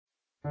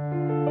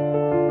Welcome,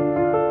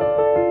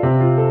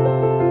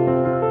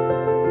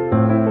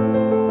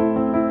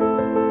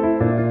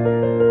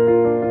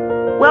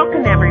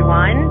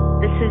 everyone.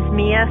 This is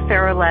Mia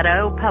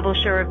Ferraletto,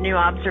 publisher of New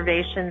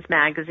Observations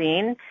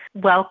magazine.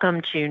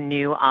 Welcome to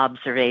New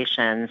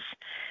Observations.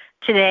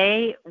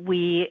 Today,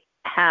 we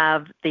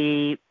have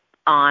the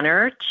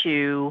honor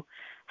to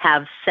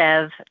have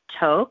Sev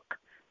Tok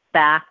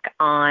back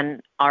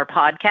on our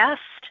podcast.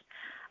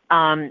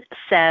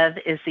 Sev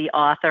is the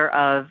author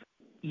of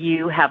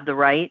You Have the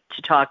Right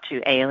to Talk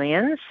to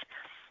Aliens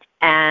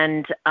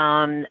and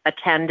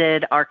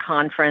attended our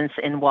conference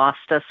in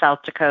Wasta, South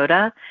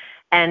Dakota,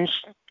 and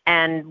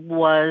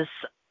was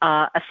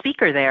a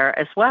speaker there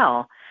as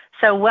well.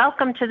 So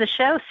welcome to the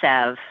show,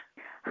 Sev.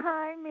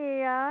 Hi,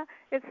 Mia.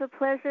 It's a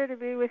pleasure to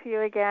be with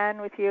you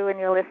again, with you and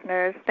your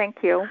listeners.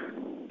 Thank you.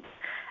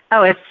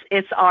 Oh,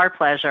 it's our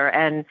pleasure,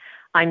 and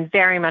I'm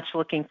very much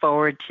looking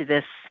forward to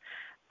this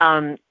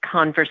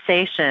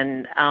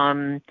conversation.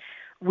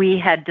 We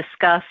had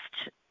discussed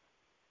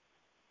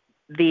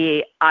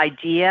the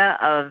idea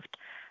of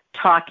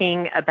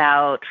talking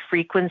about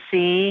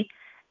frequency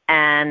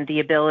and the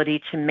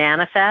ability to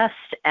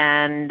manifest,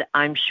 and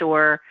I'm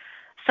sure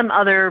some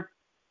other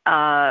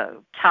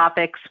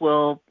topics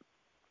will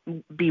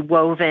be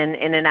woven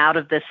in and out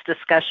of this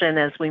discussion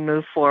as we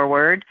move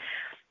forward.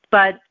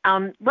 But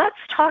let's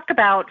talk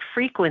about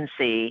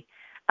frequency.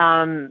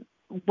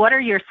 What are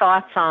your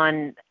thoughts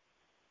on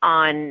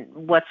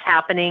what's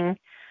happening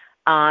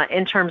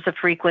in terms of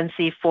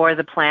frequency for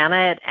the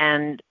planet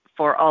and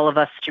for all of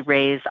us to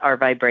raise our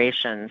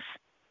vibrations?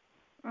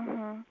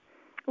 Mm-hmm.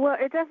 Well,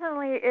 it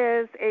definitely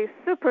is a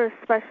super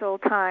special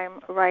time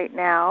right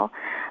now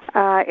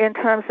in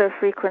terms of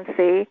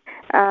frequency.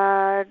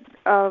 All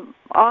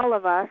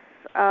of us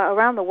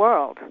around the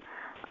world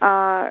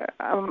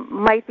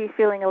might be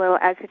feeling a little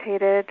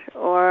agitated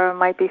or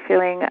might be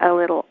feeling a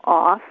little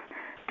off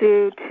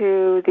due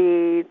to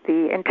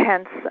the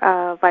intense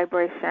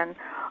vibration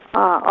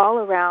all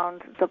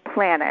around the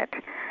planet.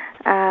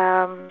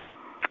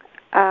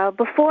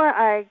 Before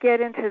I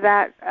get into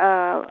that,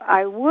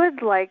 I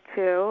would like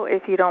to,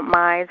 if you don't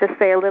mind, just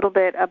say a little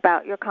bit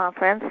about your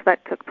conference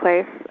that took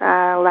place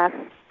last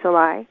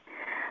July.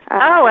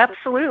 Oh,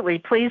 absolutely.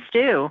 Please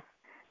do.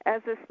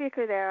 As a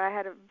speaker there, I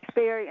had a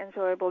very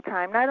enjoyable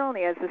time, not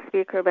only as a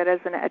speaker, but as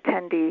an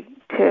attendee,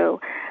 too.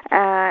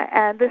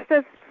 And this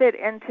does fit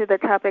into the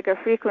topic of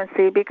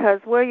frequency because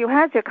where you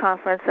had your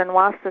conference in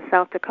Wasta,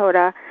 South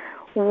Dakota,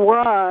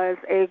 was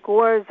a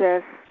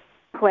gorgeous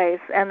place,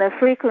 and the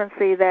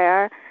frequency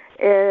there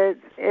is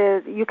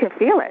you can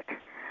feel it.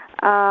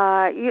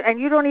 And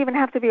you don't even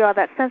have to be all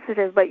that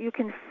sensitive, but you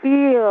can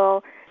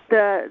feel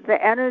the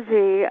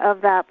energy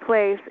of that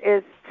place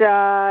is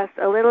just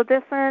a little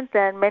different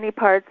than many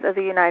parts of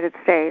the United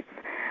States.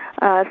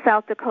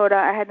 South Dakota,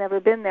 I had never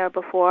been there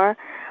before,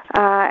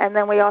 and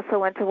then we also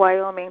went to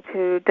Wyoming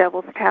to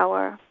Devil's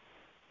Tower.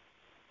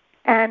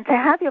 And to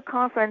have your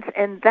conference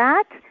in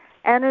that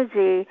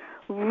energy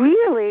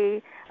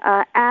really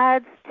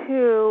adds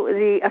to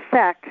the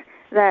effect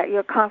that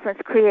your conference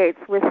creates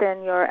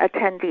within your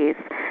attendees.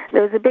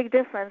 There's a big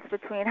difference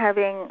between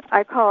having,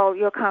 I call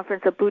your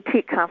conference a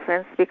boutique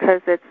conference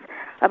because it's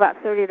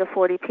about 30 to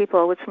 40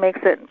 people, which makes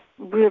it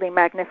really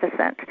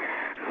magnificent.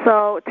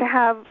 So to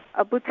have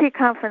a boutique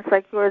conference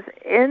like yours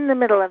in the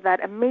middle of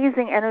that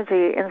amazing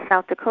energy in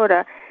South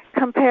Dakota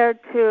compared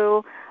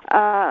to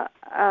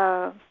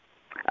a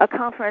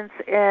conference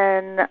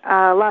in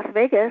Las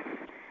Vegas,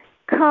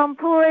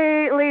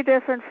 completely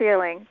different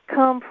feeling.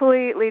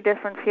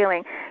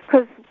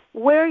 Because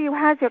where you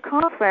had your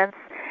conference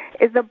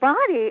is the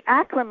body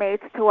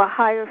acclimates to a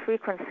higher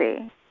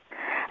frequency.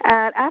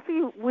 And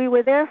after we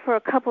were there for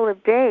a couple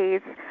of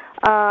days,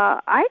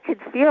 I could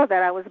feel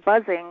that I was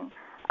buzzing.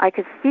 I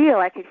could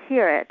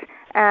hear it.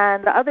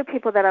 And the other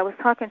people that I was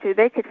talking to,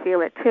 they could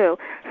feel it too.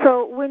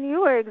 So when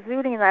you are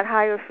exuding that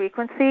higher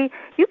frequency,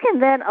 you can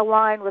then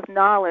align with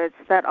knowledge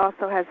that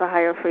also has a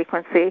higher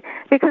frequency.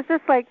 Because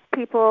just like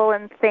people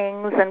and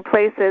things and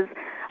places,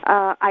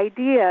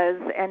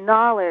 ideas and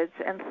knowledge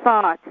and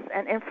thoughts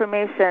and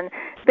information,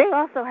 they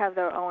also have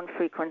their own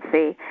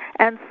frequency.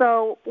 And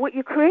so what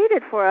you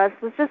created for us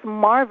was just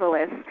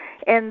marvelous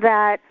in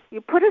that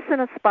you put us in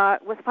a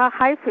spot with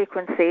high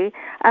frequency.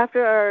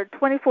 After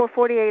 24,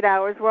 48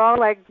 hours, we're all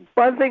like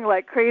buzzing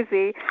like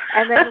crazy.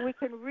 And then we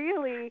can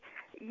really,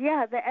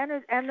 the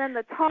energy, and then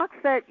the talks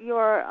that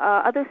your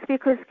other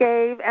speakers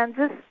gave and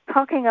just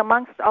talking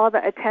amongst all the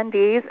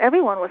attendees,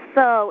 everyone was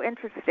so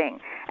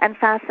interesting and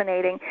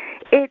fascinating.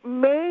 It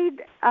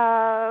made,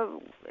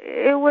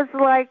 it was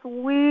like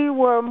we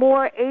were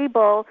more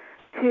able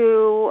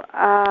to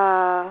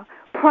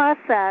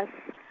process,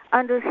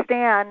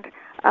 understand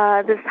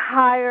this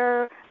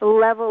higher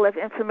level of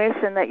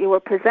information that you were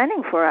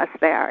presenting for us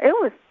there. It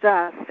was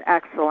just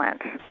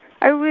excellent.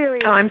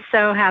 I'm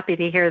so happy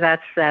to hear that,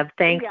 Sev.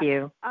 Thank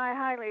you. I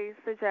highly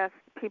suggest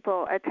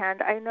people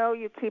attend. I know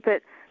you keep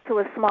it to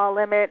a small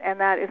limit, and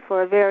that is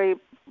for a very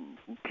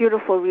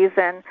beautiful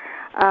reason.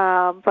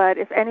 But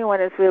if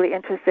anyone is really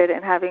interested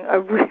in having a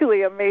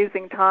really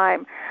amazing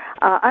time,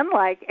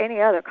 unlike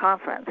any other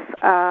conference,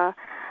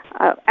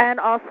 and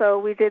also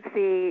we did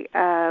see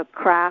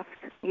craft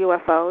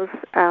UFOs,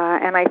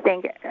 and I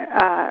think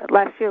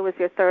last year was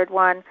your third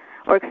one,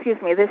 or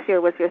excuse me, this year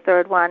was your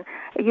third one.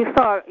 You've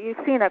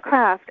seen a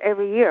craft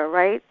every year,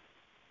 right?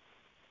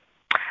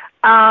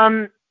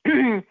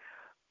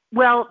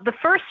 Well, the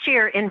first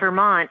year in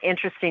Vermont,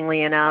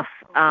 interestingly enough,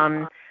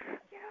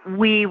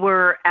 we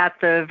were at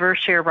the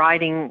Vershire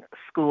Riding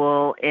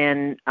School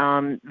in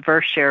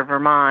Vershire,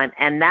 Vermont,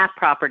 and that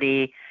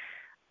property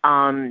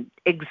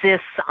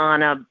exists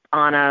on a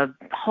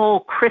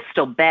whole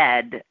crystal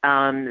bed.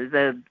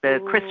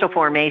 The crystal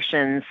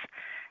formations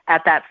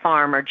at that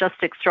farm are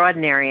just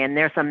extraordinary, and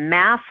there's a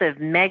massive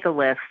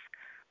megalith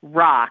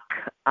rock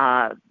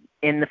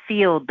in the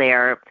field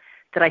there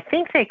that I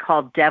think they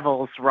call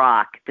Devil's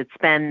Rock, that's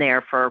been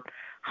there for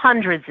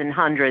hundreds and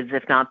hundreds,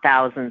 if not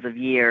thousands of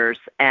years,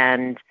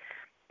 and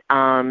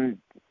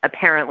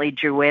apparently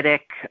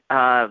Druidic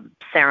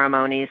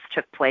ceremonies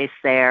took place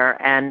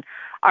there. And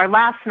our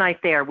last night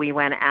there, we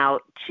went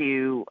out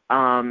to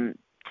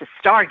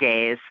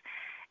stargaze,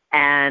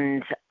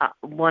 and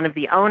one of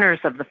the owners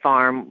of the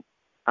farm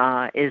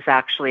is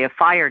actually a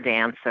fire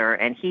dancer,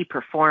 and he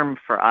performed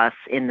for us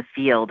in the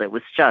field. It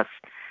was just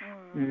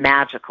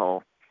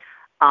magical.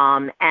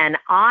 And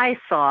I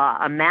saw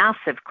a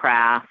massive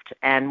craft,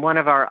 and one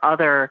of our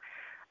other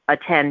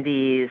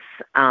attendees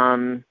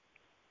saw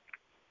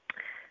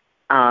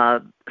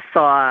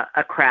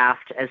a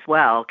craft as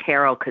well.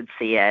 Carol could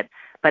see it,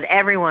 but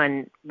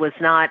everyone was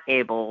not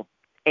able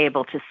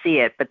to see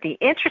it. But the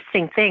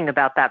interesting thing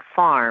about that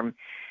farm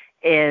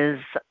is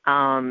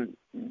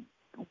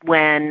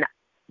when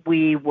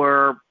we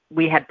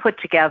had put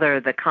together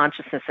the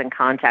Consciousness and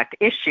Contact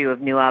issue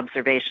of New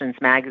Observations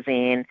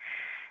magazine,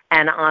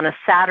 and on a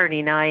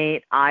Saturday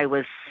night, I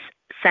was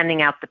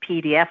sending out the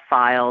PDF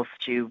files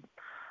to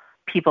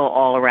people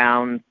all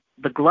around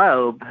the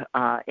globe,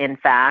 in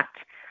fact.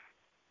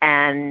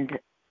 And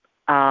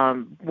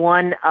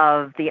one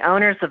of the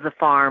owners of the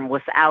farm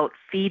was out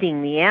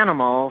feeding the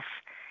animals.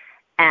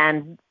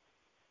 And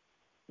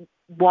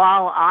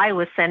while I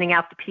was sending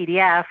out the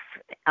PDF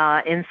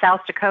in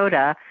South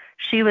Dakota,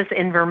 she was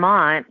in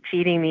Vermont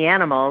feeding the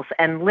animals.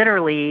 And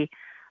literally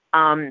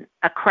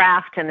a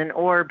craft and an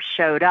orb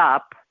showed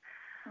up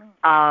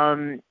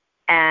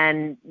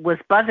and was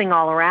buzzing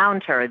all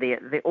around her.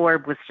 The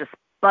orb was just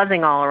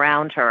buzzing all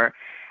around her.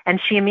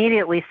 And she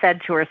immediately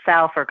said to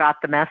herself, or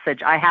got the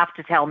message, I have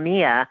to tell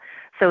Mia.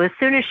 So as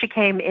soon as she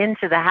came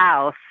into the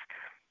house,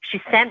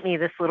 she sent me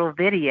this little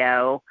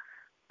video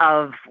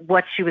of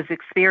what she was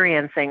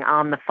experiencing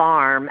on the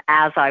farm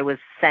as I was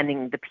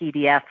sending the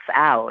PDFs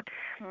out.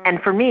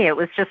 And for me, it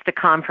was just a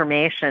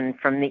confirmation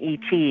from the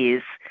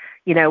ETs.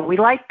 You know, we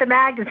like the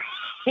magazine.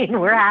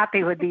 We're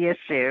happy with the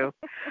issue.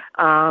 It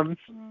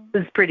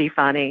was pretty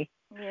funny.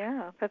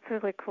 Yeah, that's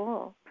really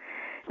cool.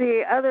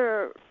 The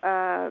other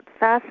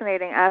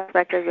fascinating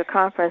aspect of your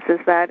conference is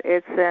that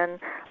it's in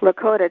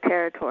Dakota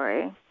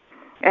territory.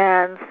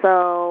 And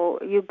so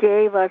you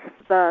gave us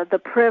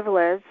the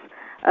privilege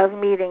of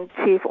meeting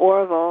Chief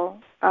Orville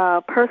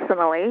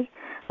personally,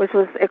 which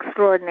was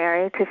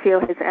extraordinary to feel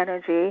his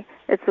energy.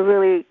 It's a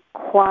really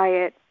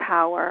quiet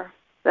power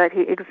that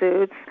he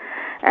exudes.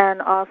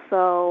 And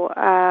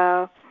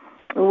also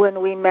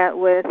when we met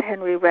with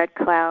Henry Red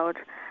Cloud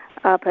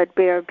up at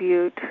Bear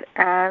Butte,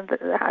 and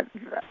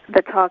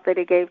the talk that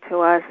he gave to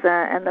us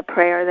and the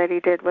prayer that he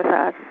did with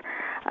us,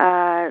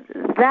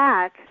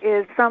 that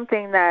is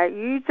something that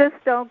you just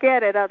don't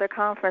get at other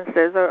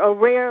conferences, or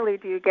rarely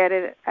do you get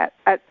it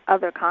at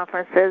other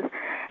conferences.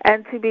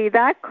 And to be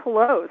that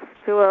close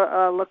to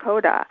a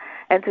Lakota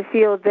and to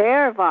feel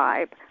their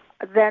vibe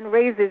then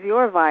raises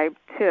your vibe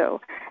too.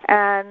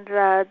 And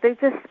they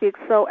just speak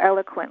so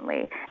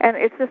eloquently. And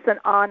it's just an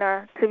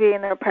honor to be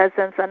in their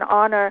presence, an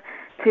honor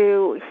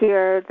to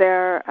hear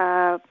their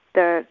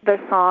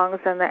songs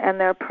and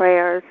their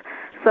prayers.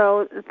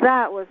 So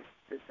that was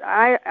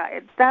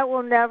that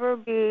will never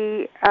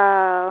be.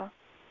 I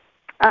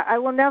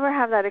will never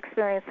have that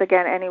experience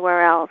again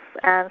anywhere else,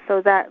 and so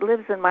that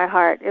lives in my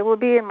heart. It will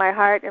be in my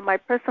heart, in my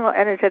personal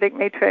energetic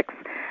matrix,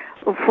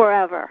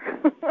 forever,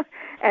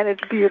 and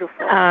it's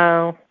beautiful.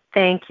 Oh,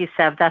 thank you,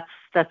 Sev. That's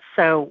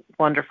so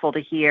wonderful to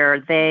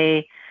hear.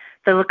 The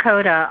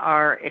Lakota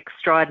are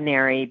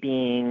extraordinary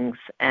beings,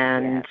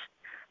 and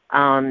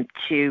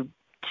to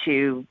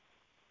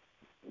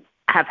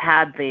have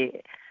had the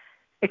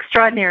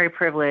extraordinary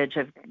privilege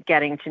of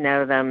getting to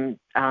know them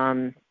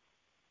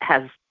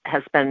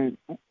has been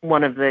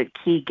one of the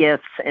key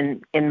gifts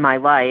in my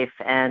life,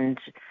 and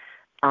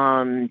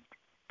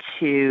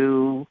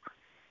to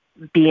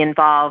be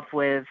involved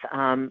with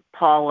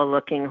Paula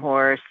Looking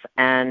Horse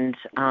and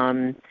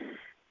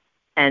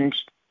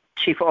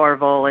Chief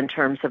Orville in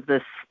terms of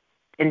this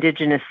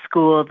indigenous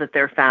school that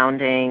they're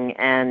founding,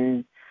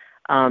 and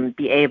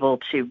be able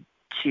to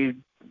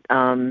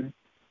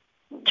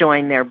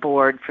join their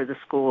board for the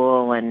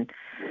school, and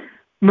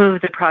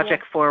move the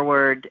project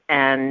forward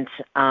and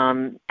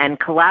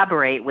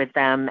collaborate with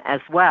them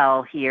as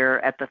well here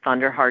at the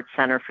Thunderheart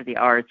Center for the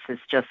Arts is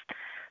just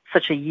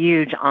such a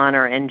huge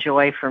honor and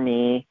joy for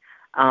me.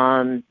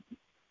 But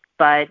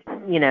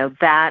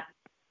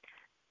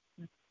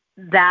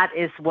that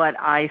is what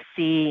I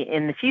see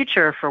in the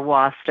future for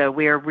Wasta.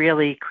 We're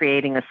really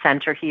creating a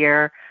center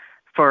here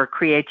for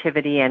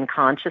creativity and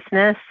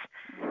consciousness,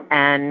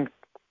 and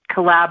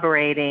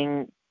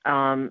collaborating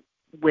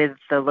with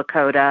the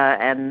Dakota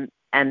and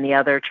the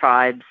other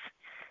tribes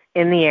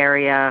in the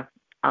area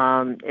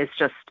is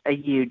just a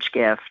huge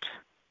gift.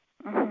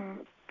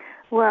 Mm-hmm.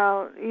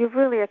 Well, you've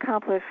really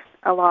accomplished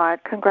a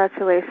lot.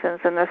 Congratulations,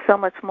 and there's so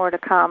much more to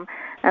come.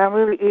 And I'm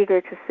really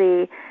eager to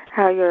see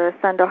how your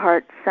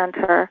Thunderheart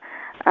Center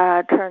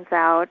turns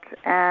out,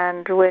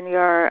 and when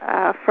your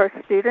first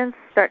students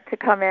start to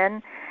come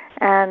in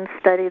and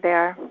study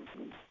there.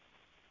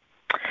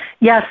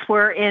 Yes,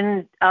 we're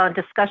in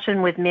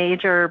discussion with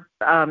major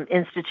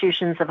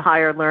institutions of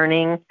higher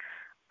learning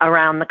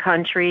around the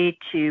country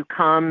to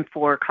come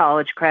for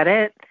college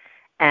credit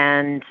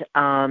and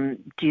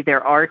do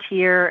their art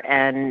here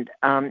and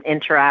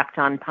interact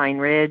on Pine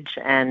Ridge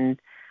and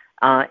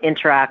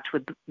interact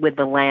with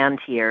the land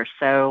here.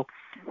 So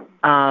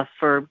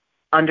for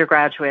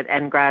undergraduate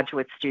and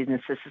graduate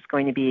students, this is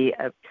going to be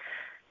a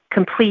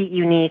complete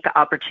unique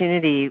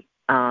opportunity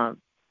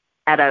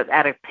at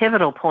a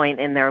pivotal point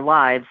in their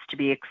lives to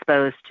be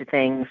exposed to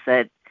things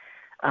that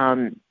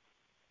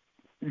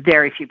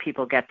very few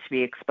people get to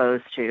be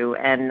exposed to.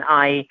 And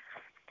I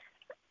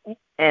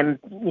am,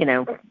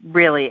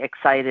 really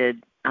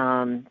excited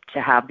to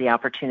have the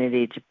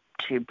opportunity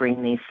to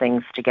bring these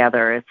things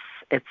together.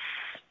 It's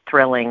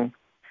thrilling.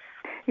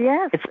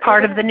 Yes. It's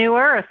part of the new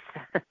earth.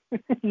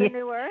 The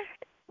new earth?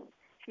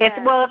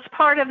 It's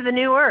part of the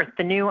new earth,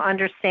 the new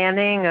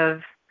understanding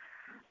of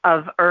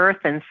earth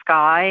and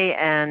sky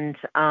and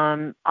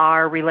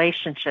our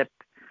relationship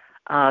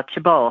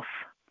to both.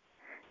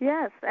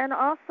 Yes, and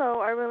also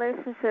our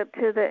relationship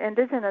to the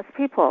indigenous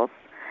peoples.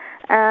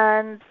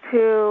 And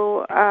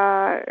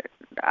I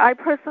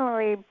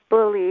personally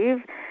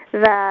believe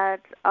that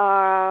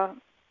our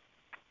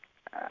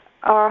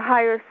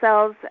higher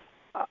selves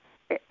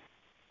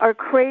are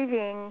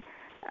craving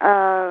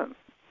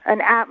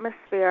an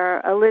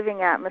atmosphere, a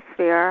living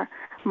atmosphere,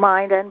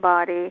 mind and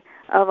body,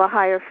 of a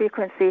higher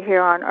frequency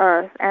here on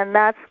Earth, and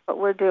that's what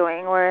we're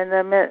doing. We're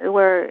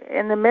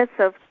in the midst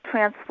of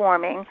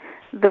transforming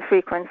the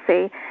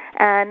frequency,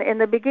 and in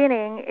the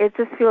beginning, it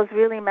just feels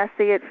really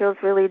messy. It feels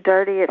really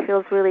dirty. It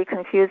feels really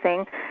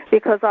confusing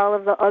because all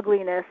of the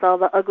ugliness, all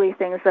the ugly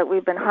things that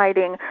we've been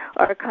hiding,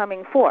 are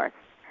coming forth.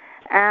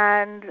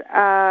 And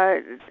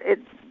it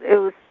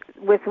was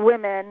with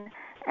women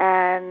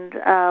and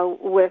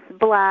with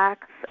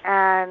blacks,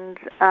 and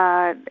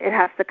it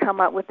has to come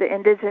up with the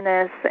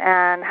indigenous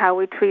and how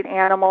we treat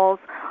animals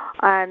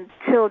and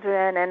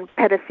children and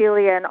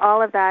pedophilia and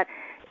all of that.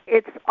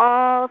 It's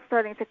all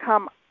starting to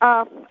come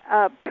up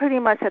pretty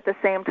much at the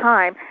same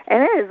time,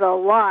 and it is a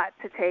lot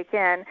to take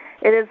in.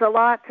 It is a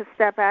lot to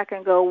step back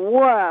and go,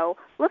 whoa,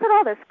 look at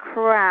all this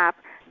crap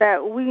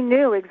that we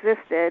knew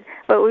existed,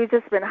 but we've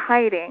just been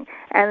hiding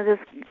and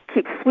just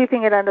keep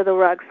sweeping it under the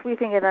rug.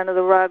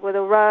 With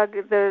a rug,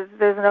 there's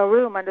no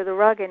room under the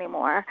rug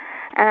anymore.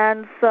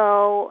 And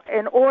so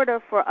in order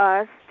for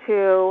us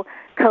to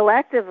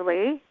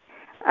collectively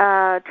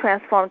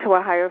transform to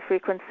a higher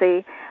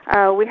frequency,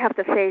 we have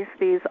to face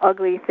these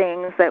ugly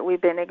things that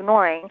we've been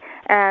ignoring.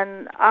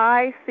 And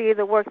I see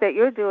the work that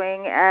you're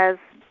doing as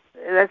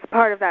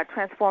part of that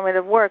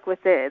transformative work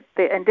with the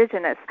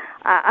indigenous.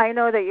 I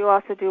know that you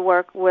also do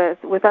work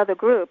with other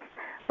groups,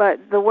 but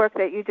the work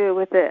that you do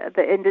with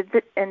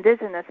the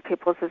indigenous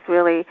peoples is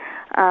really,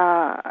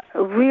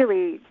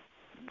 really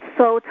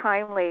so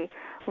timely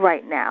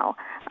right now.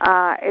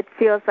 It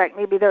feels like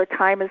maybe their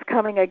time is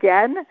coming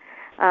again.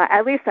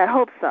 At least I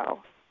hope so.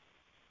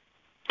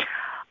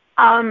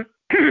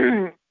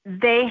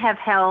 They have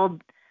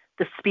held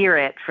the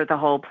spirit for the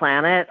whole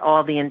planet,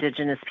 all the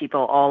indigenous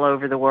people all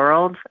over the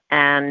world,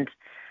 and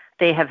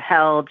they have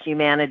held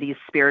humanity's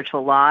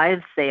spiritual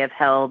lives. They have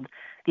held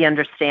the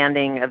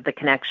understanding of the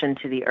connection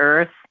to the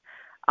earth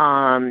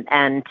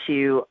and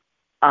to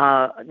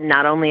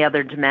not only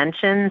other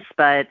dimensions,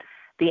 but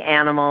the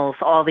animals,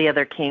 all the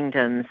other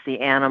kingdoms,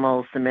 the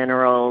animals, the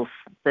minerals,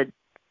 the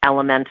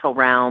elemental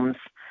realms.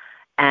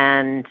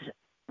 And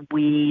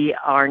we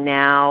are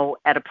now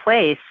at a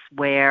place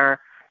where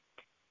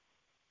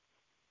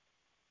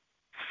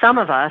some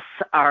of us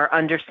are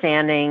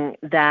understanding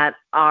that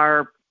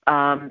our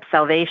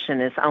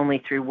salvation is only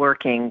through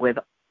working with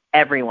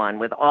everyone,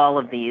 with all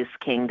of these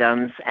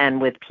kingdoms,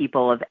 and with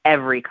people of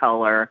every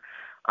color,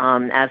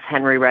 as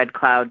Henry Red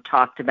Cloud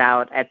talked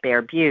about at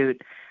Bear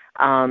Butte,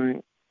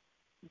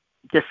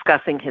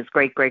 discussing his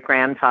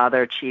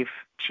great-great-grandfather, Chief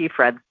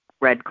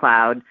Red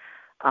Cloud,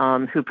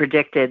 who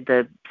predicted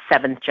the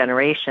seventh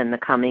generation, the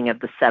coming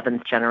of the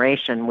seventh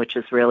generation, which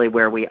is really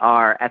where we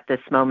are at this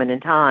moment in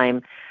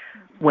time,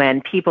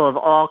 when people of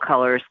all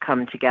colors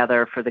come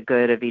together for the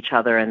good of each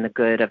other and the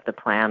good of the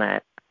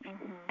planet.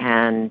 Mm-hmm.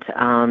 And,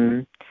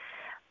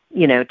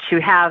 to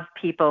have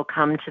people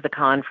come to the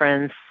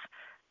conference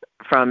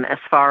from as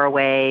far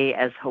away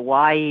as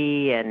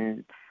Hawaii,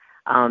 and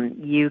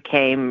you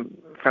came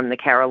from the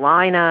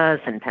Carolinas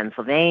and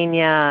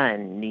Pennsylvania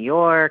and New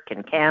York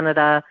and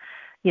Canada.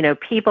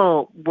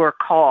 People were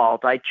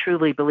called. I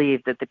truly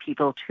believe that the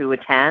people who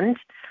attend,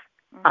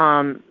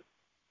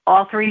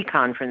 all three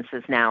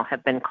conferences now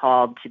have been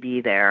called to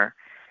be there,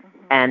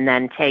 and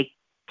then take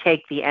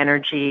the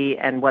energy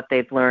and what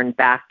they've learned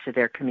back to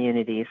their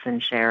communities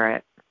and share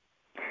it.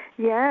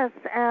 Yes,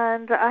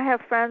 and I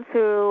have friends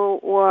who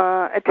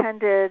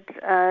attended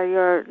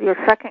your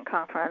second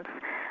conference.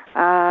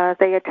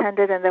 They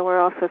attended, and they were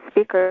also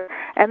speakers,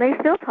 and they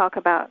still talk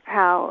about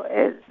how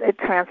it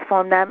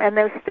transformed them, and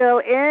they're still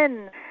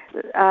in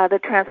the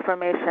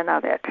transformation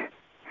of it.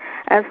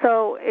 And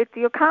so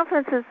your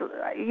conference is,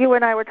 you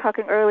and I were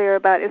talking earlier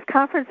about, is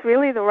conference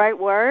really the right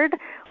word?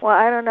 Well,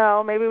 I don't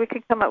know. Maybe we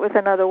could come up with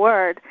another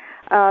word,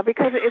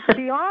 because it's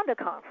beyond a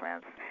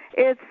conference.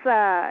 It's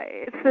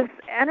this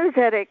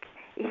energetic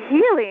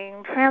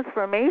healing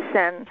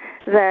transformation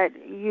that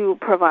you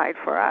provide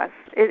for us.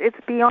 It's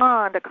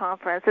beyond a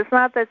conference. It's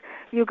not that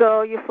you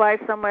go, you fly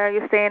somewhere,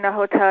 you stay in a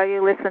hotel,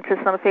 you listen to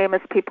some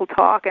famous people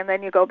talk, and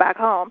then you go back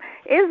home.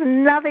 It's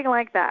nothing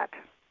like that.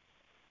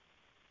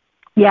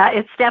 Yeah,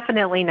 it's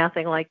definitely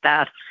nothing like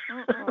that.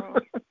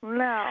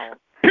 No.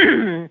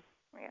 Yeah.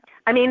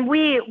 I mean,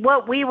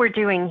 what we were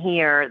doing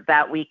here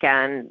that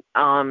weekend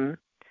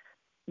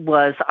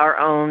was our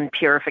own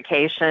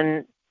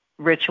purification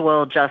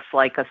ritual, just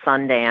like a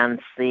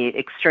Sundance, the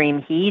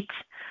extreme heat,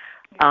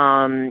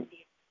 and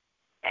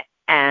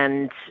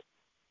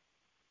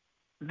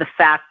the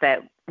fact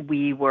that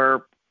we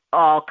were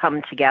all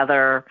come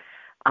together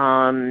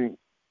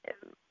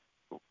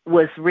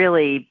was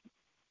really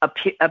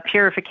a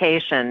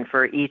purification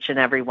for each and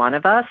every one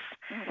of us.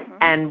 Mm-hmm.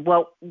 And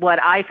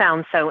what I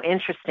found so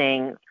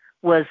interesting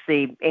was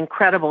the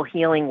incredible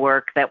healing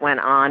work that went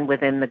on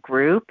within the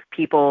group.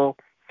 People,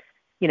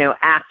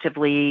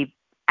 actively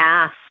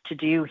asked to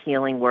do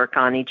healing work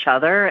on each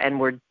other, and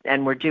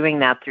we're doing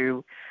that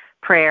through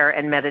prayer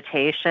and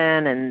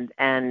meditation,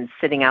 and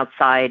sitting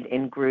outside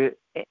in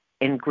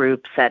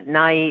groups at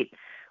night,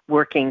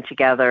 working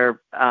together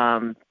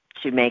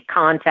to make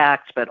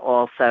contact, but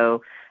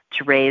also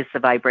to raise the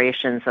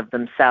vibrations of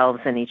themselves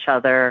and each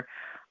other.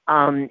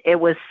 It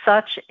was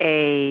such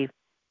a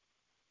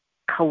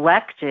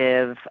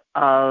collective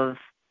of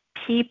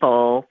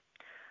people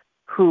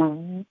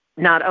who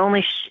not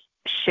only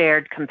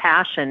shared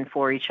compassion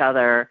for each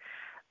other,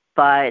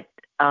 but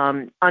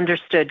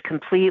understood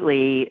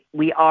completely,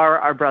 we are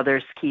our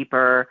brother's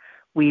keeper.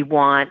 We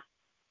want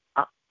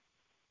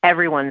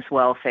everyone's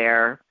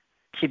welfare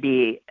to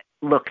be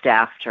looked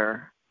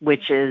after,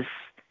 which is,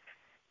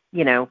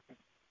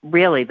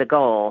 really the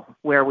goal,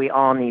 where we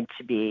all need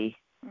to be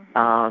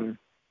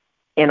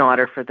in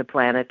order for the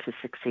planet to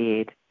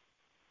succeed.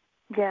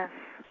 Yes.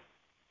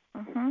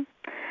 Mm-hmm.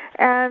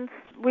 And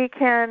we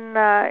can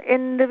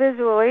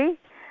individually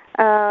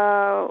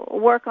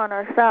work on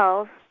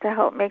ourselves to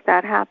help make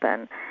that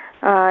happen.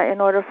 In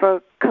order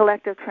for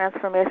collective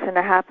transformation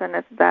to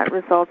happen, that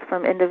results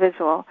from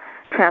individual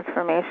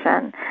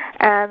transformation.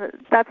 And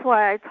that's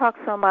why I talk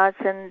so much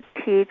and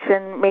teach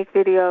and make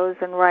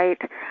videos and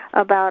write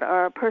about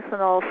our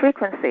personal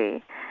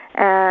frequency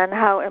and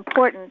how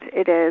important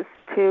it is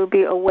to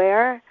be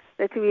aware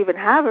that you even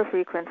have a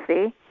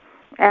frequency,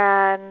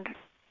 and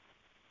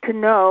to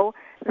know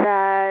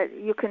that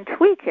you can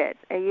tweak it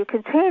and you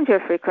can change your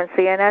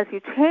frequency. And as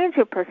you change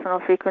your personal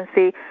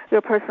frequency,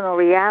 your personal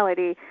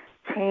reality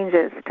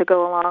changes to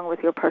go along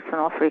with your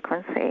personal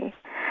frequency.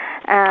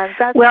 And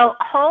that's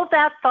hold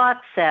that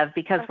thought, Sev,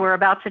 because we're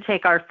about to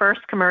take our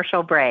first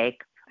commercial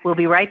break. We'll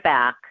be right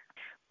back.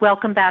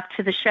 Welcome back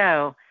to the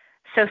show.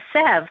 So,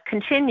 Sev,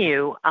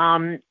 continue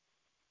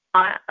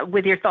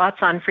with your thoughts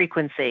on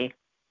frequency.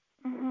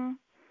 Mm-hmm.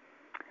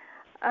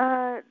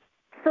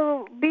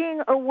 So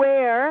being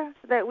aware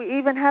that we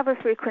even have a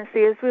frequency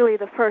is really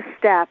the first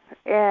step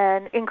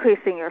in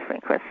increasing your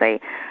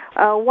frequency.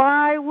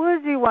 Why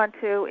would you want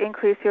to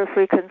increase your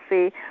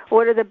frequency?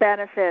 What are the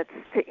benefits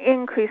to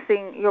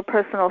increasing your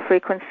personal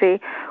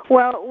frequency?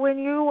 Well, when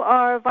you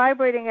are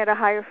vibrating at a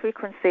higher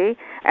frequency,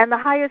 and the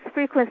highest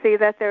frequency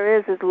that there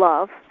is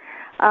love,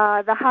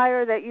 the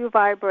higher that you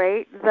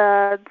vibrate,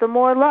 the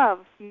more love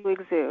you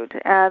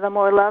exude. The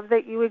more love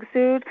that you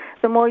exude,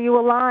 the more you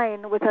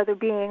align with other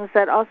beings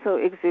that also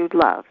exude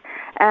love.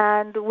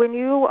 And when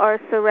you are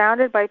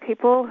surrounded by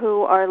people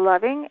who are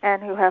loving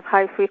and who have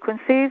high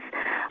frequencies,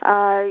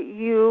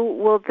 you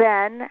will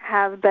then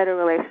have better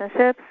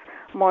relationships,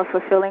 more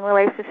fulfilling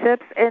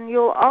relationships, and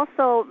you'll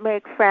also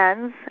make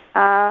friends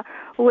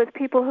with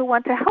people who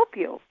want to help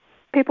you,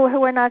 people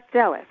who are not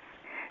jealous,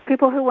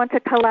 people who want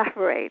to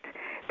collaborate,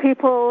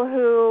 people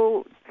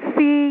who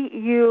see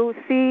you,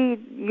 see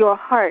your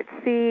heart,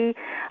 see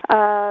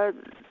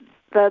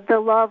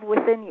the love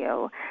within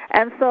you.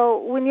 And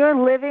so when you're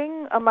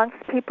living amongst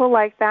people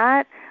like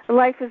that,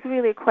 life is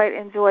really quite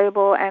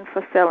enjoyable and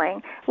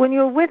fulfilling. When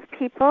you're with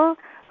people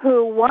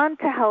who want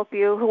to help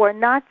you, who are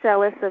not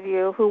jealous of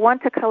you, who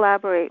want to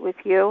collaborate with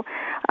you.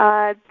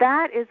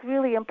 That is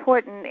really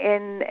important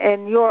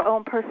in your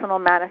own personal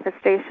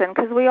manifestation,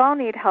 because we all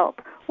need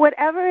help.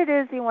 Whatever it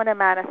is you want to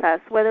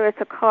manifest, whether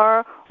it's a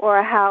car or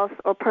a house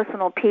or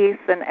personal peace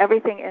and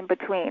everything in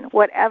between,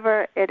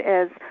 whatever it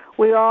is,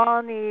 we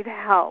all need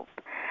help.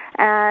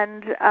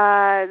 And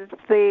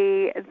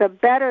the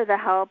better the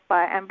help,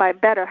 and by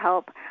better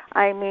help,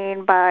 I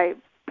mean by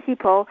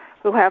people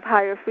who have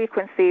higher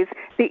frequencies,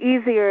 the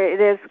easier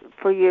it is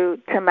for you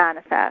to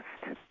manifest.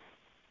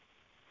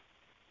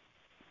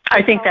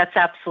 I think that's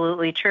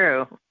absolutely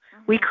true.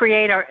 We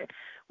create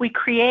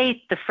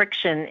the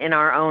friction in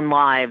our own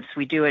lives.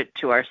 We do it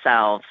to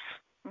ourselves.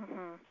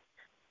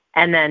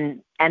 And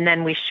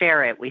then we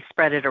share it. We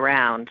spread it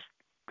around.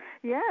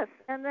 Yes,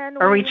 and then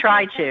we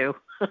try to.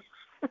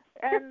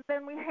 And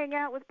then we hang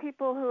out with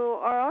people who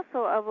are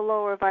also of a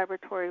lower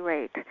vibratory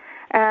rate.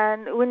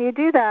 And when you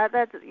do that,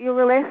 your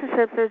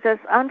relationships are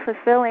just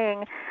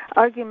unfulfilling,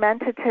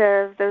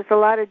 argumentative, there's a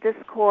lot of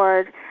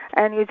discord,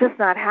 and you're just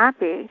not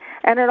happy.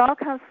 And it all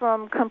comes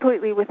from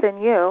completely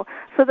within you.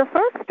 So the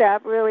first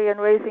step, really, in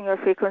raising your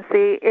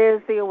frequency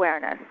is the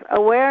awareness.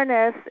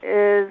 Awareness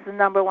is the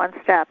number one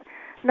step.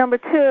 Number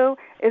two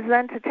is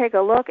then to take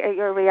a look at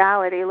your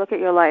reality, look at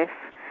your life.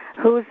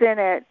 Who's in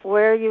it?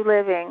 Where are you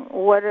living?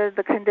 What are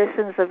the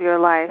conditions of your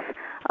life?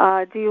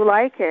 Do you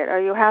like it?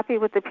 Are you happy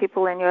with the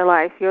people in your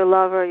life, your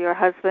lover, your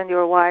husband,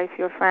 your wife,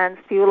 your friends?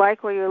 Do you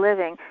like where you're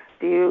living?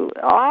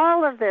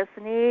 All of this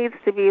needs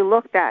to be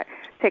looked at.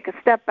 Take a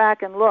step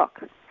back and look,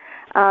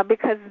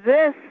 because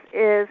this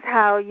is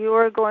how you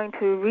are going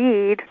to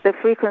read the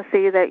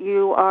frequency that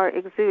you are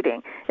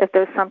exuding. If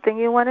there's something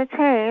you want to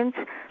change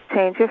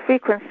your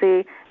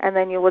frequency, and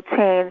then you will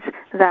change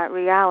that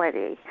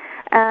reality.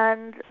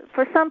 And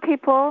for some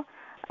people,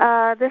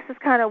 this is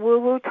kind of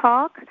woo-woo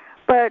talk,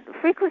 but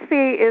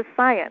frequency is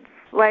science.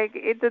 Like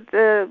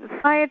the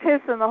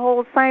scientists and the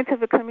whole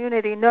scientific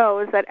community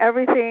knows that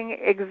everything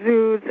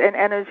exudes an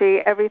energy,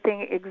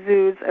 everything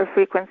exudes a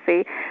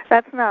frequency.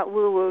 That's not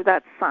woo-woo,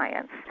 that's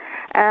science.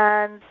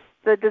 And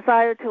the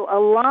desire to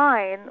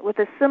align with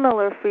a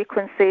similar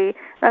frequency,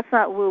 that's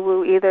not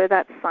woo-woo either,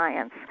 that's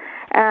science.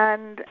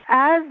 And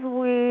as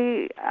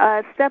we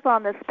step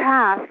on this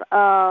path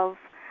of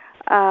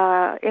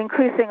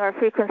increasing our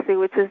frequency,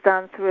 which is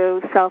done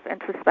through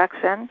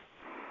self-introspection,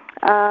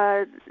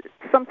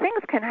 some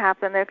things can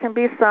happen. There can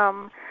be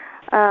some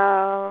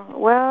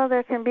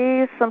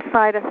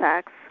side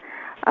effects,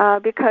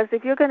 because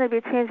if you're going to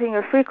be changing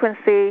your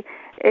frequency,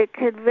 it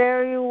could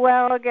very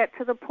well get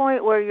to the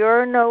point where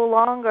you're no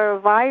longer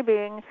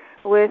vibing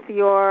with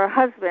your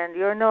husband,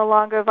 you're no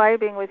longer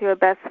vibing with your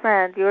best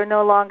friend, you're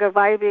no longer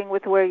vibing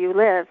with where you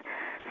live.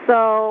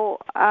 So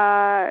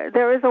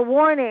there is a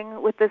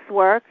warning with this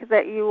work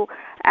that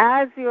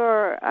as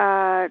you're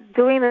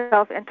doing the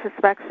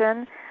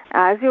self-introspection,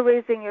 as you're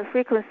raising your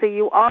frequency,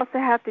 you also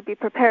have to be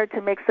prepared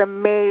to make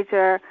some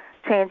major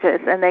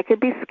changes. And they could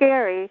be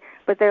scary,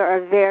 but they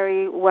are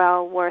very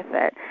well worth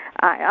it.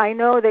 I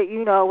know that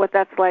you know what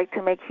that's like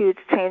to make huge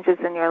changes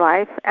in your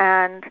life.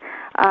 And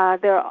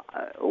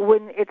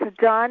when it's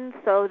done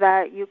so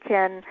that you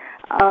can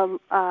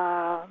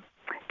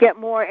get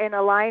more in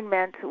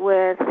alignment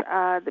with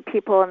the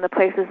people and the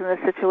places and the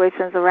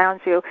situations around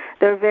you,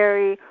 they're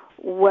very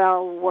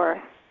well worth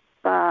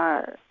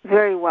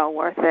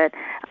it.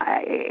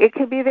 It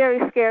can be very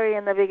scary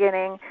in the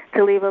beginning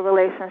to leave a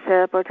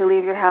relationship or to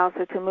leave your house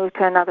or to move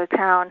to another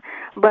town,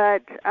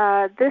 but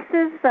this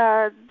is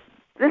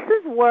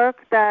work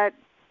that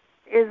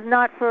is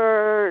not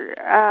for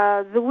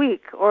the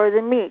weak or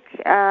the meek.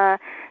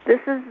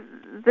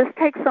 This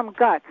takes some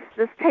guts.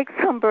 This takes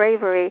some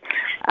bravery.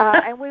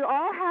 And we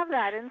all have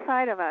that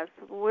inside of us.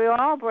 We're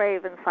all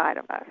brave inside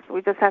of us.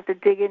 We just have to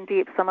dig in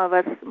deep, some of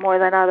us more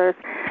than others,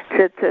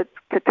 to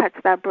touch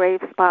that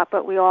brave spot,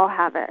 but we all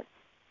have it.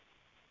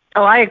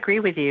 Oh, I agree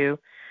with you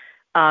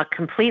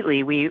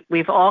completely.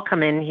 We've all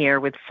come in here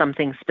with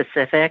something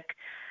specific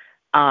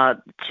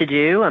to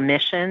do, a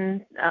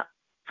mission,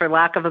 for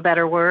lack of a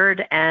better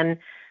word, and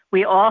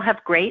we all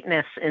have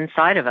greatness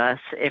inside of us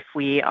if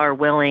we are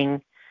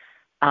willing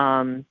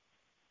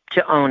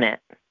to own it.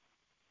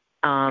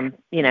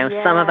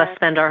 Yes. Some of us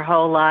spend our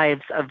whole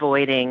lives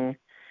avoiding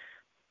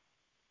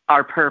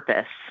our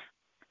purpose,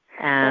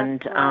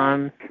 and that's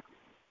right.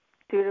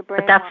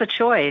 But that's a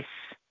choice.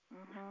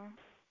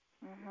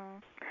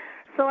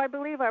 So I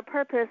believe our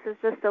purpose is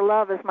just to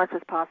love as much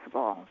as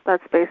possible.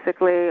 That's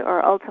basically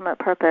our ultimate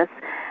purpose,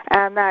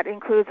 and that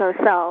includes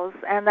ourselves.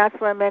 And that's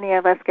where many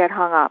of us get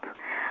hung up,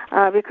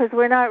 because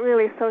we're not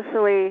really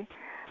socially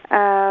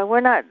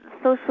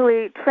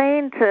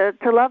trained to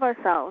love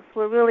ourselves.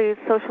 We're really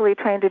socially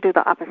trained to do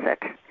the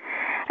opposite.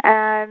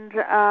 And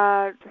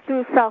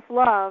through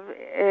self-love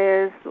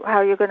is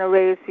how you're going to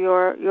raise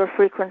your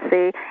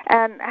frequency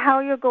and how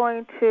you're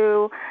going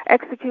to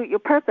execute your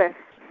purpose,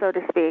 so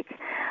to speak.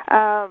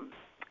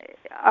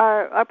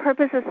 Our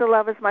purpose is to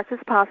love as much as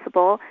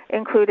possible,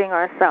 including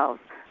ourselves.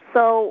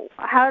 So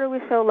how do we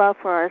show love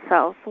for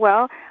ourselves?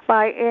 Well,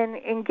 by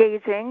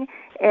engaging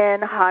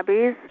in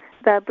hobbies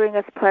that bring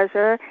us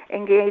pleasure,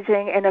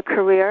 engaging in a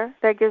career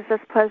that gives us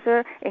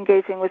pleasure,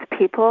 engaging with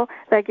people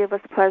that give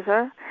us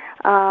pleasure,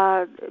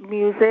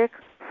 music,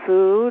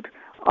 food,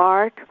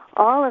 art,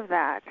 all of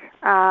that,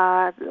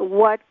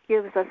 what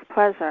gives us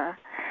pleasure.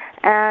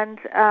 And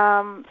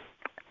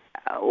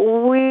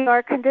we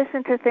are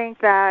conditioned to think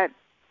that,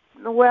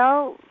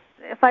 well,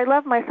 if I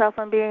love myself,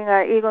 I'm being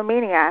an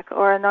egomaniac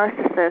or a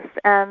narcissist,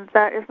 and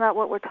that is not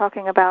what we're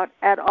talking about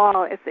at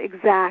all. It's the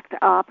exact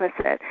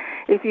opposite.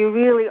 If you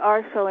really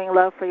are showing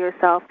love for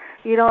yourself,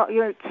 you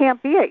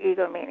can't be an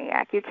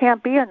egomaniac. You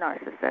can't be a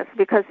narcissist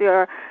because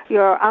you're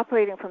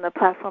operating from the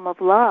platform of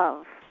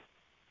love.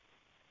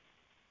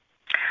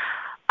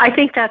 I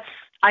think that's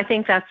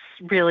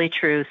really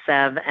true,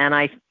 Sev, and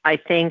I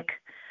think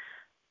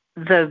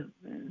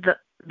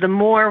the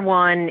more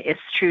one is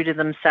true to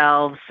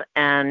themselves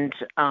and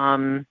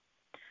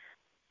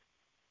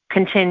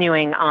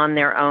continuing on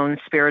their own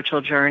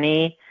spiritual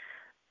journey,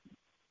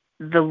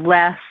 the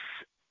less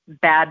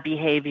bad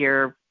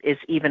behavior is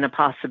even a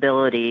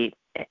possibility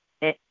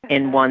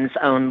in one's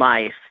own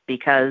life,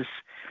 because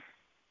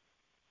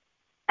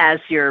as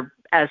your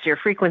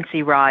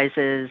frequency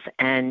rises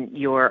and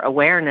your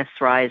awareness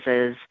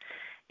rises,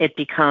 it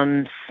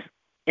becomes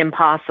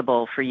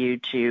impossible for you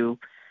to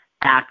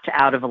act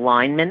out of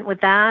alignment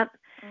with that.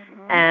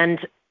 Mm-hmm.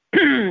 And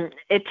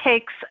it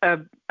takes a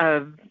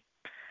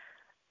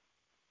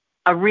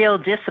real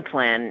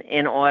discipline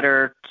in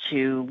order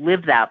to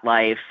live that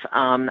life.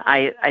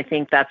 I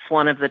think that's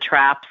one of the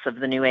traps of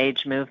the New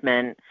Age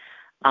movement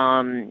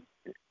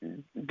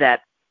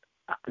that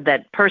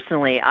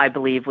personally I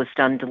believe was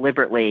done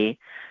deliberately,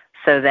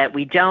 so that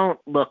we don't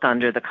look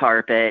under the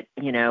carpet.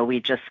 We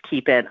just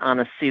keep it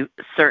on a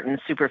certain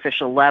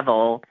superficial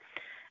level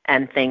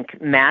and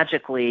think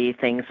magically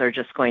things are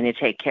just going to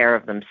take care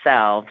of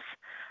themselves.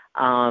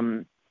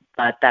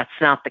 But that's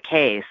not the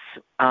case.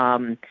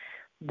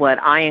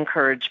 What I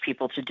encourage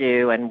people to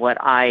do, and what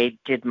I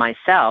did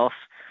myself,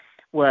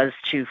 was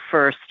to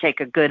first take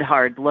a good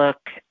hard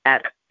look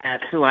at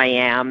who I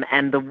am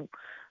and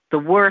the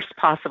worst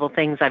possible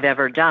things I've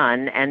ever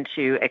done, and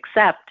to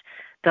accept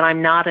that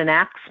I'm not an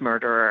axe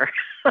murderer.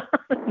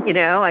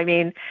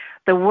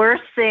 The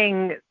worst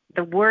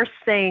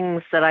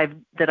things that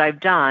I've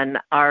done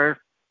are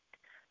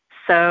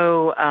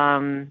so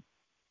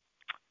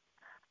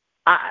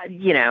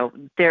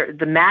they're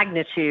the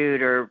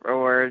magnitude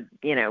or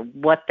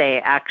what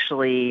they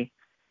actually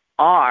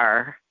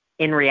are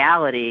in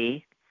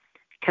reality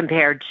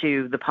compared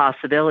to the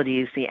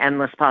possibilities, the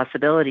endless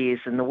possibilities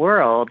in the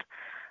world.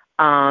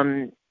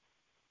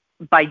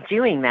 By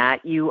doing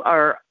that, you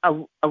are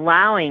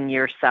allowing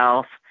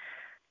yourself,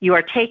 you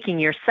are taking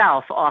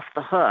yourself off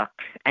the hook,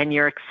 and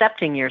you're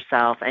accepting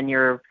yourself, and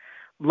you're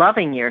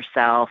loving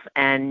yourself,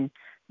 and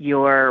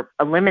you're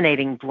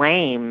eliminating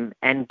blame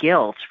and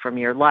guilt from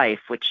your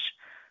life, which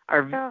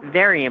are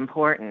very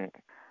important.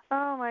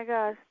 Oh my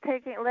gosh,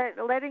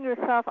 letting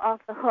yourself off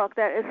the hook,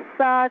 that is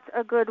such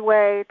a good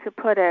way to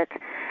put it.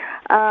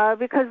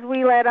 Because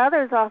we let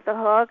others off the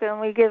hook and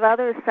we give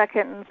others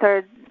second and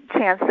third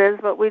chances,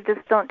 but we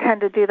just don't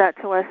tend to do that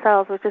to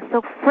ourselves, which is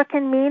so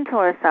frickin' mean to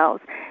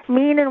ourselves.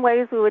 Mean in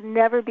ways we would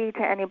never be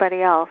to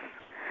anybody else.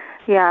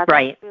 Yeah, that's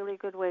right. a really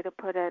good way to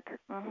put it.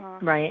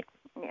 Mm-hmm. Right.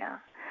 Yeah.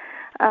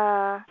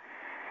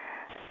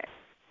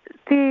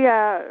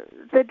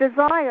 The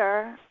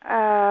desire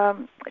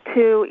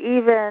to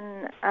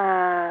even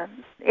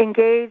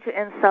engage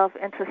in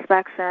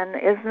self-introspection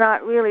is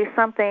not really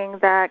something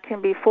that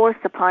can be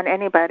forced upon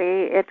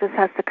anybody. It just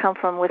has to come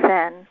from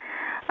within.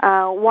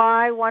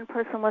 Why one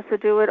person wants to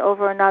do it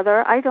over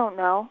another, I don't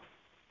know.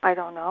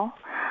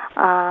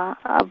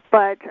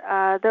 But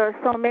there are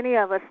so many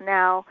of us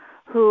now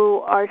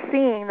who are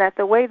seeing that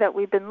the way that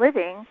we've been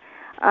living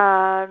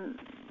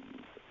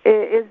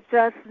is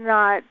just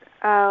not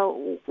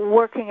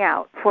working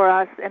out for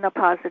us in a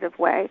positive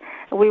way.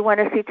 We want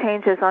to see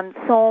changes on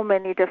so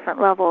many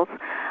different levels.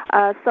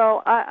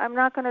 So I'm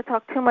not going to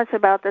talk too much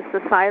about the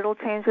societal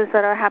changes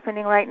that are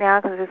happening right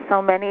now, because there's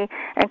so many,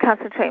 and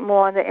concentrate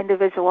more on the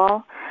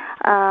individual.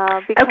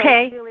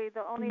 Because really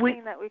the only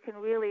thing that we can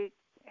really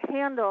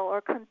handle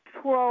or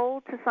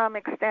control to some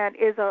extent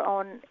is our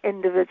own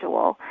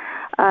individual.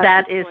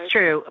 That is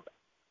true.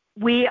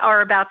 We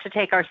are about to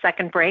take our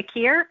second break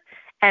here,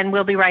 and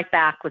we'll be right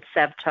back with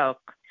Sev Tok.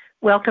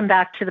 Welcome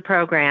back to the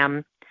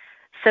program.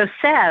 So,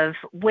 Sev,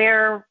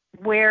 where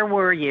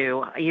were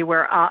you? You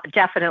were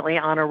definitely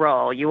on a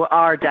roll. You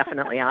are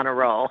definitely on a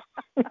roll.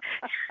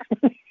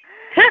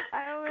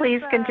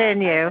 Please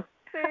continue. I was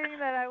saying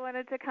that I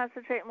wanted to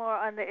concentrate more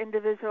on the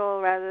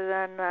individual rather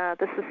than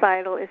the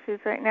societal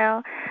issues right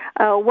now.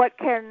 What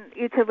can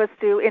each of us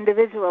do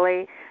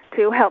individually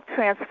to help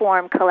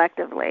transform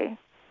collectively?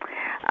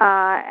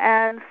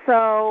 And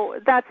so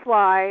that's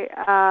why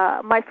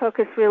my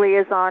focus really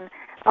is on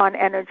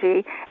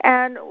energy.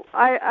 And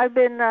I've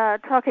been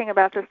talking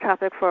about this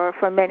topic for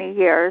many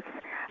years,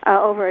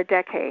 over a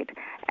decade.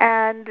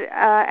 And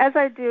as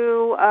I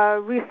do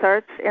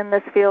research in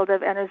this field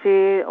of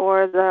energy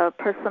or the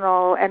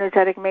personal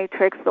energetic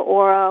matrix, the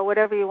aura,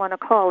 whatever you want to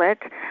call it,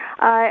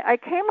 I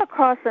came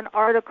across an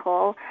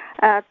article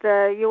at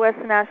the U.S.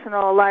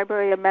 National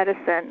Library of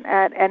Medicine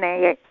at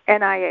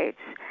NIH.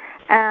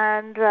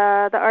 And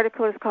the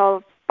article is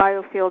called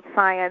Biofield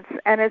Science,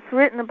 and it's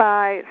written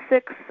by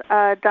 6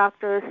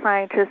 doctors,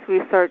 scientists,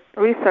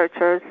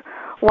 researchers,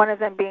 one of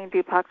them being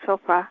Deepak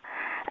Chopra.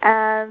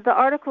 And the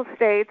article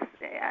states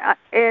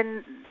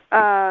in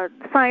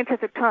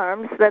scientific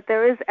terms that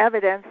there is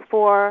evidence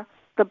for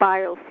the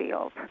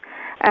biofield.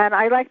 And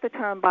I like the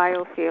term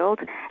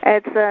biofield.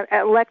 It's an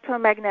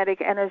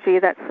electromagnetic energy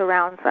that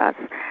surrounds us.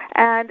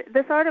 And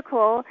this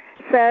article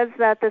says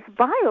that this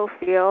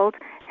biofield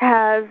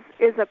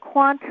is a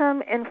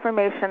quantum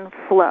information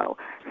flow.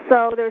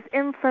 So there's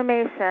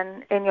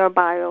information in your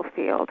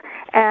biofield,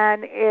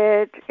 and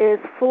it is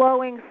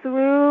flowing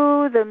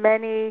through the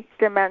many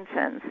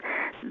dimensions.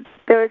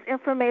 There is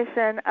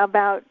information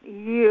about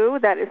you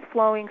that is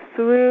flowing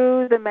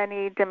through the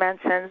many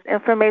dimensions,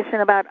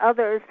 information about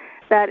others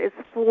that is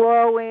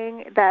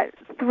flowing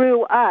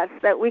through us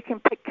that we can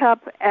pick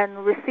up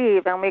and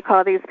receive, and we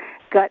call these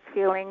gut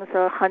feelings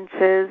or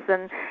hunches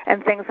and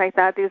things like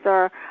that. These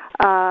are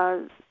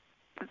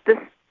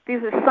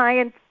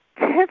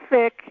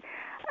scientific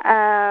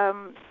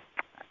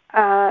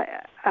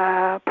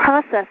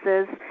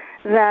processes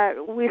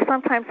that we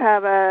sometimes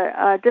have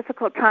a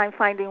difficult time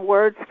finding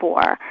words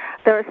for.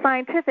 They're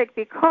scientific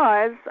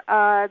because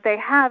they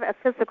have a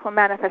physical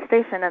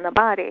manifestation in the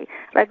body.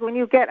 Like when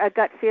you get a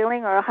gut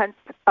feeling or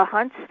a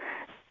hunch,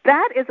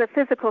 that is a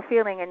physical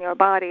feeling in your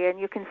body, and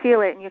you can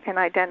feel it and you can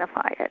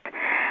identify it.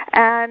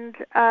 And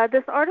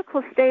this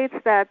article states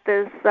that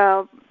this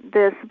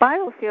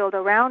biofield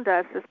around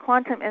us, this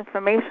quantum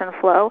information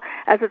flow,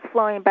 as it's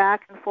flowing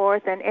back and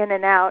forth and in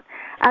and out,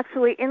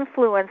 actually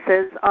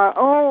influences our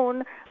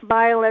own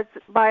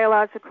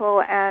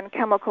biological and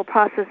chemical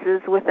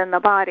processes within the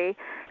body.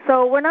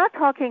 So we're not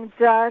talking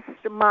just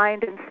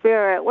mind and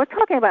spirit. We're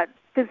talking about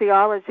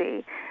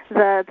physiology,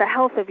 the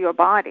health of your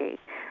body.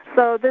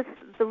 So the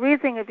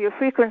raising of your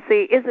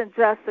frequency isn't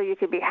just so you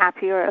can be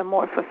happier and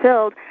more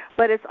fulfilled,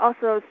 but it's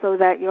also so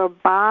that your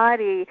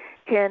body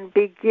can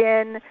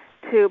begin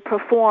to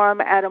perform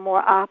at a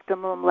more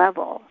optimum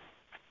level.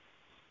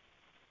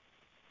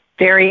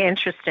 Very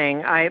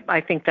interesting.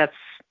 I think that's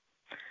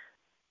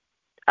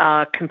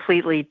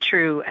completely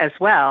true as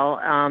well,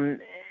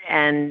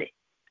 and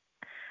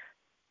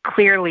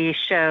clearly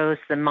shows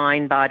the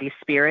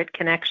mind-body-spirit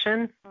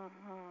connection.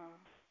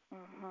 Mm-hmm.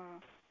 Mm-hmm.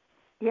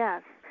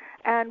 Yes.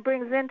 And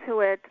brings into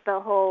it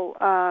the whole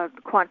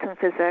quantum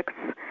physics.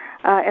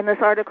 In this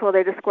article,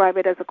 they describe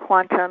it as a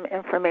quantum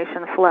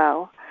information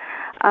flow.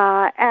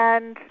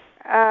 And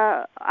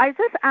I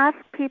just ask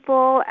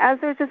people, as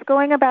they're just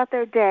going about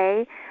their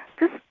day,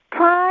 just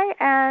try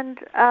and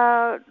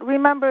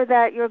remember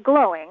that you're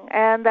glowing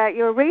and that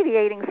you're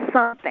radiating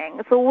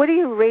something. So what are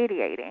you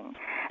radiating?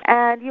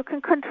 And you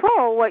can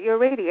control what you're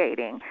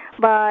radiating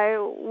by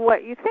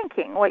what you're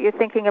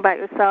thinking about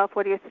yourself,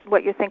 what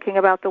you're thinking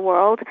about the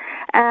world.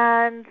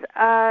 And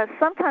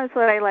sometimes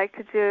what I like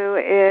to do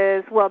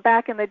is, well,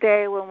 back in the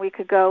day when we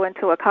could go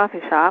into a coffee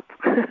shop,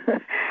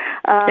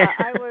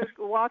 I would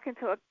walk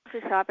into a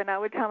coffee shop and I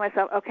would tell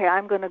myself, okay,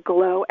 I'm going to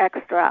glow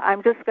extra.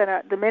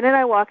 The minute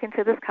I walk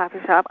into this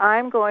coffee shop,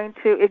 I'm going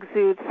to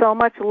exude so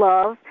much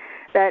love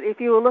that if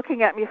you were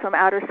looking at me from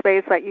outer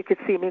space, like you could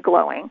see me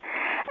glowing.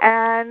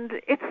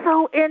 And it's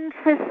so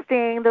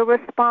interesting, the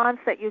response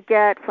that you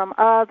get from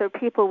other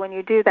people when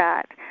you do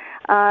that.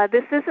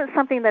 This isn't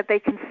something that they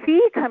can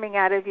see coming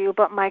out of you,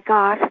 but my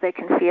gosh, they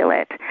can feel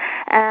it.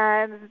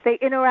 And they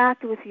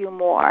interact with you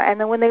more. And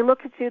then when they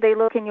look at you, they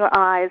look in your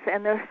eyes,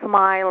 and they're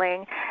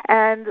smiling.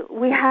 And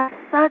we have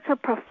such a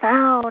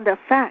profound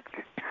effect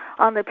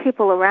on the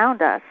people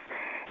around us.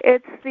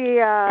 It's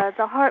the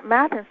Heart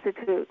Math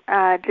Institute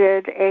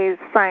did a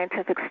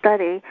scientific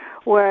study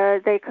where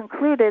they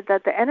concluded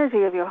that the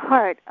energy of your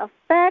heart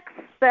affects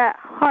the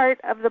heart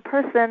of the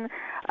person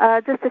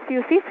just a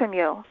few feet from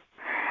you.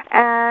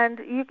 And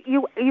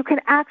you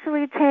can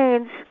actually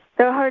change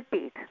their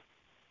heartbeat.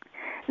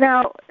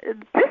 Now,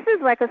 this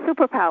is like a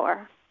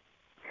superpower.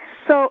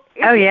 So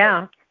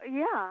yeah.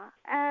 Yeah,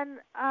 and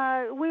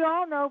we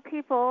all know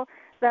people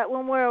that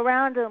when we're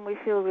around them, we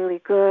feel really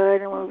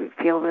good and we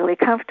feel really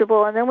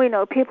comfortable. And then we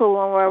know people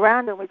when we're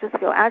around them, we just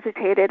feel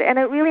agitated. And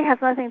it really has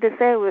nothing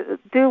to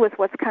do with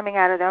what's coming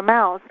out of their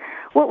mouths.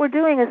 What we're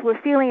doing is we're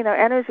feeling their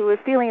energy, we're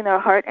feeling their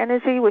heart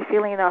energy, we're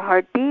feeling their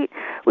heartbeat,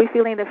 we're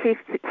feeling the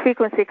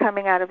frequency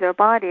coming out of their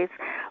bodies.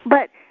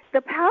 But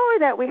the power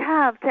that we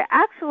have to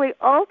actually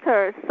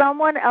alter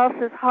someone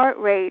else's heart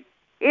rate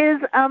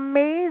is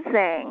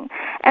amazing.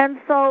 And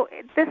so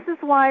this is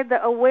why the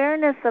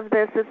awareness of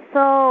this is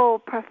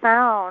so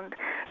profound.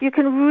 You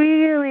can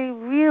really,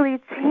 really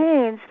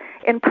change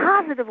in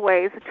positive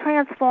ways,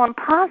 transform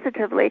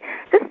positively.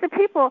 Just the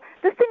people,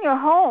 just in your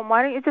home.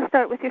 Why don't you just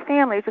start with your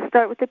family? Just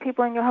start with the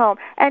people in your home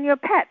and your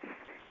pets.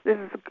 This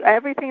is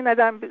everything that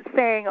I'm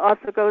saying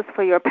also goes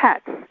for your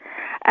pets.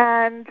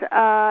 And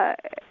I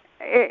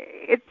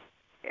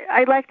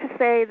like to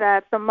say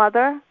that the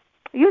mother,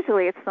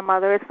 usually it's the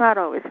mother, it's not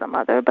always the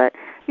mother, but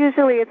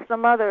usually it's the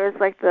mother is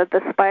like the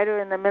spider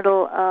in the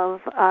middle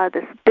of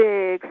this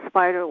big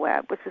spider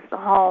web, which is the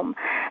home.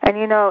 And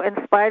in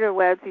spider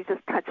webs, you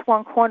just touch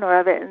one corner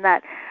of it, and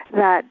that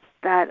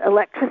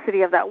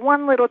electricity of that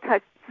one little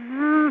touch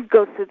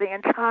goes through the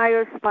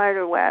entire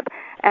spider web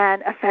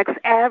and affects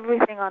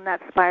everything on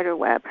that spider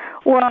web.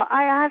 Well,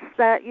 I ask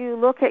that you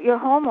look at your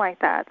home like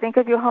that. Think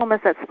of your home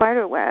as that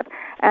spider web,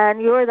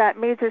 and you're that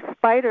major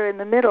spider in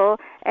the middle,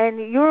 and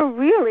you're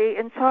really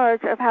in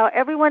charge of how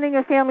everyone in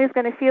your family is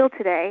going to feel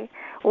today.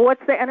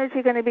 What's the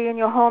energy going to be in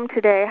your home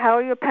today? How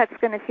are your pets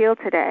going to feel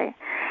today?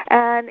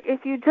 And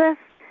if you just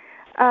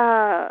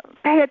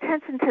pay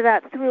attention to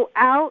that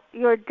throughout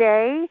your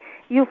day,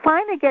 you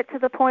finally get to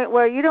the point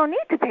where you don't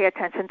need to pay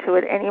attention to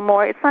it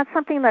anymore. It's not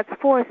something that's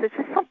forced. It's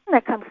just something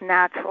that comes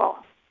natural.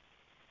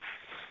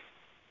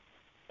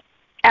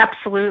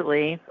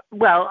 Absolutely.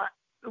 Well,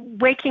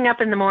 waking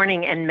up in the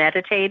morning and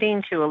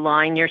meditating to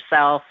align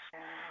yourself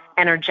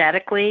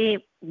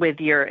energetically with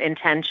your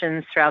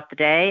intentions throughout the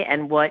day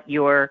and what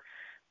you're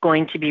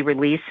going to be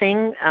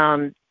releasing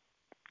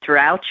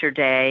throughout your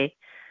day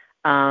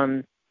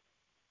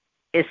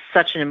is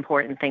such an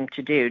important thing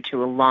to do,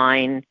 to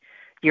align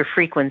your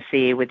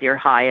frequency with your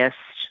highest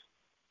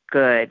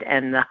good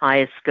and the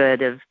highest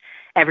good of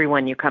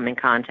everyone you come in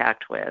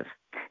contact with.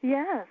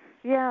 Yes,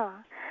 yeah.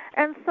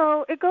 And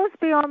so it goes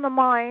beyond the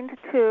mind,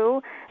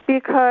 too,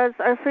 because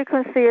our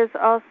frequency is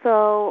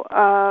also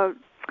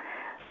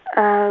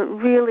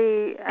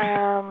really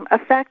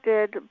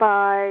affected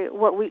by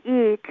what we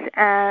eat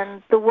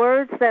and the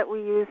words that we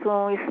use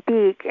when we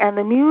speak and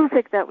the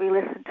music that we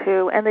listen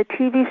to and the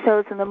TV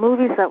shows and the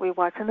movies that we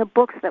watch and the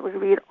books that we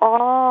read.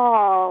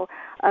 All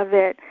of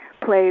it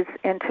plays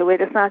into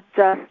it. It's not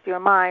just your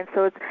mind.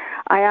 So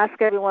I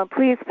ask everyone,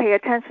 please pay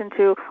attention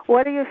to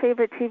what are your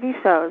favorite TV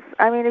shows.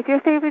 I mean, if your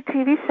favorite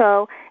TV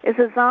show is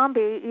a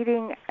zombie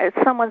eating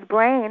someone's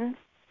brain,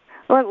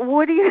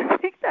 what do you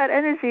think that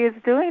energy is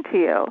doing to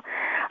you?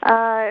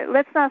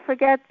 Let's not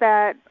forget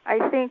that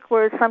I think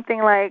we're something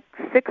like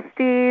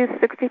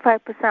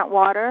 65%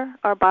 water,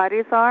 our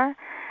bodies are,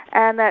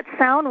 and that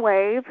sound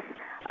waves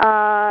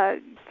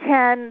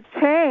can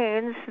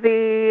change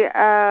the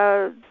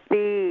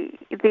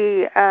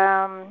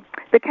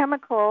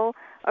chemical,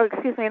 or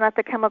excuse me, not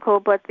the chemical,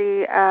 but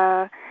the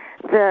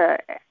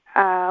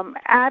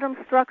atom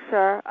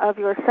structure of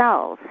your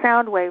cells.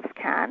 Sound waves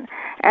can.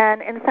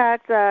 And in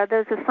fact,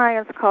 there's a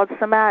science called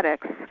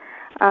somatics.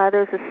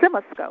 There's a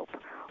cinescope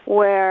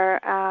where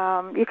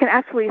you can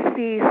actually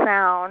see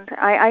sound.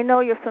 I know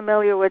you're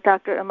familiar with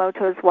Dr.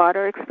 Emoto's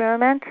water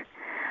experiment.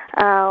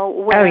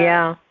 Oh,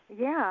 yeah.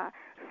 Yeah.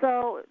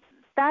 So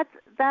that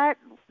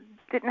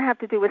didn't have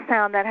to do with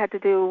sound. That had to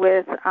do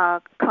with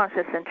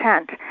conscious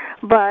intent.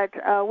 But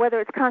whether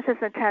it's conscious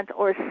intent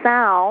or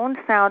sound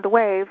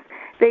waves,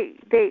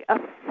 they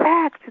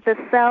affect the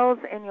cells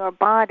in your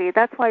body.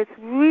 That's why it's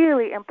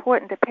really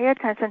important to pay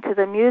attention to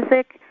the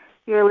music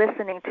you're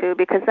listening to,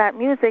 because that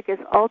music is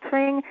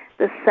altering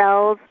the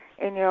cells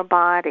in your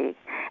body.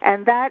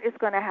 And that is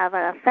going to have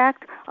an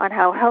effect on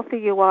how healthy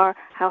you are,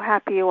 how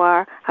happy you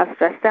are, how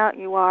stressed out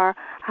you are,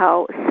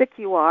 how sick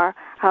you are,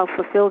 how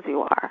fulfilled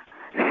you are.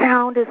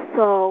 Sound is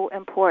so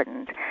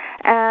important.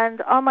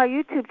 And on my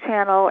YouTube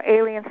channel,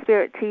 Alien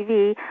Spirit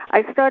TV,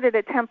 I started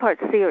a 10-part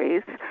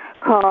series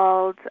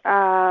called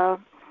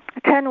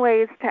 10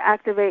 Ways to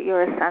Activate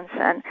Your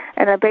Ascension.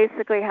 And it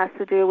basically has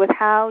to do with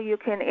how you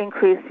can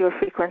increase your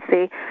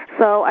frequency.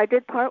 So I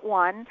did part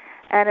 1,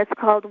 and it's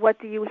called What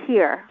Do You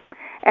Hear?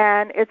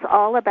 And it's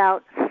all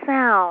about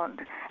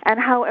sound and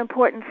how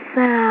important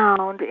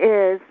sound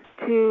is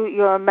to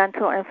your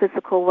mental and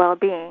physical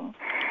well-being.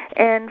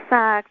 In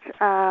fact,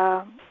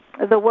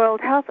 the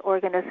World Health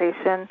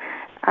Organization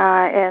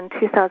in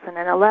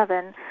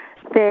 2011,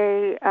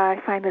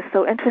 I find this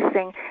so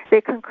interesting,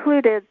 they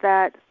concluded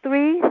that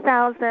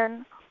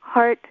 3,000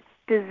 heart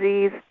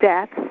disease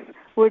deaths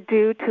were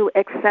due to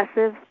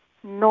excessive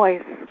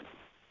noise.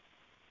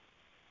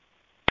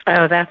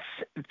 Oh, that's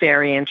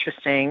very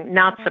interesting.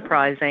 Not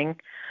surprising.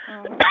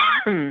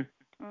 Mm-hmm.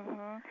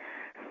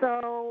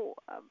 So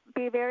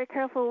be very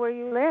careful where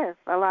you live.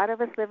 A lot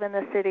of us live in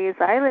the cities.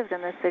 I lived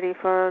in the city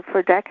for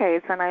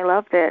decades, and I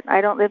loved it.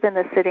 I don't live in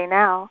the city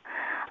now.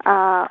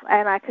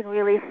 And I can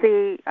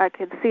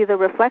see the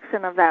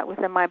reflection of that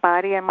within my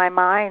body and my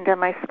mind and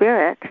my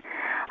spirit.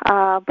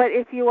 But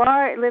if you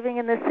are living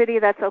in the city,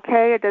 that's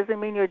okay. It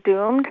doesn't mean you're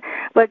doomed.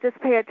 But just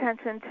pay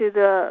attention to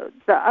the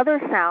other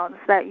sounds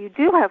that you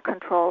do have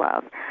control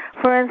of.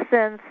 For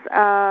instance,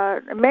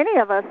 many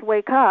of us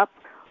wake up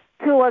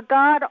to a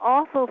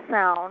god-awful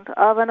sound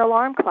of an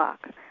alarm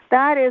clock.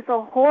 That is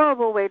a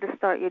horrible way to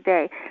start your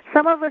day.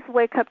 Some of us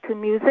wake up to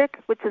music,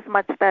 which is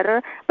much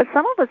better, but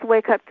some of us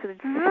wake up to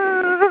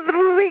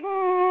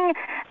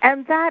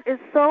and that is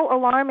so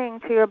alarming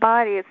to your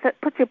body. It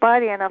puts your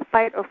body in a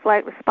fight or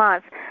flight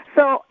response.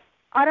 So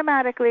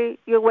automatically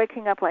you're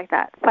waking up like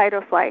that, fight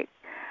or flight.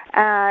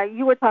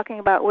 You were talking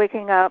about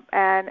waking up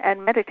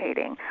and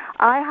meditating.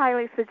 I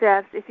highly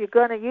suggest, if you're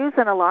going to use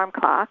an alarm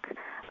clock,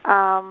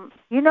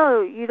 you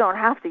don't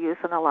have to use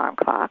an alarm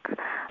clock,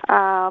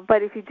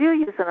 but if you do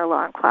use an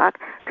alarm clock,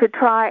 to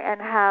try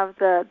and have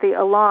the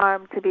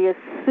alarm to be as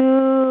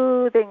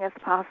soothing as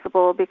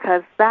possible,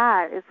 because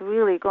that is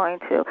really going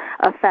to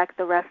affect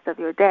the rest of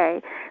your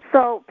day.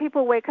 So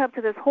people wake up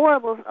to this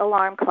horrible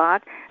alarm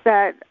clock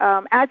that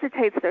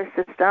agitates their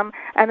system,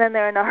 and then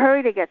they're in a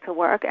hurry to get to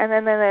work, and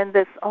then they're in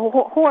this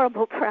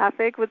horrible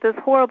traffic with this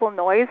horrible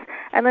noise,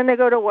 and then they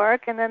go to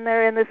work, and then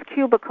they're in this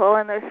cubicle,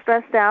 and they're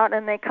stressed out,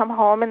 and they come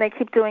home, and they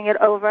keep doing it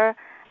over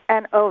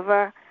and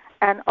over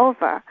and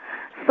over.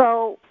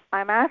 So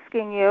I'm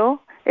asking you,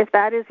 if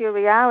that is your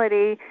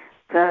reality,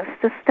 just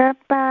to step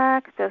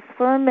back just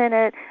for a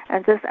minute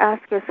and just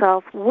ask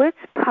yourself, which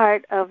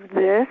part of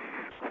this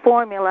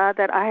formula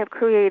that I have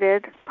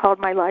created, called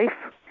my life,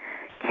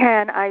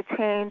 can I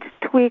change,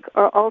 tweak,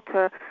 or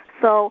alter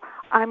so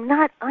I'm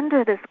not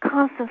under this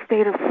constant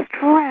state of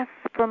stress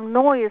from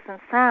noise and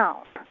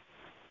sound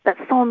that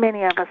so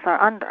many of us are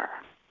under?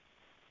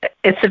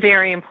 It's a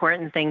very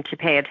important thing to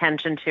pay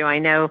attention to. I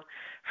know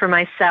for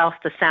myself,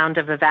 the sound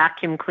of a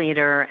vacuum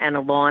cleaner and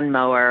a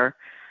lawnmower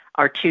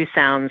are two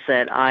sounds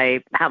that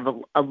I have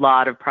a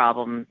lot of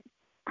problems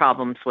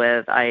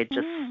with. I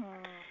just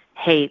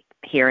hate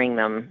hearing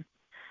them,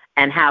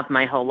 and have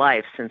my whole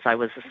life since I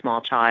was a small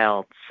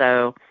child.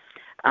 So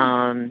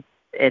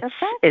it's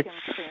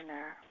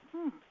cleaner.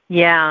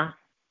 Yeah,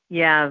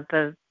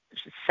 the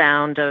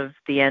sound of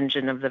the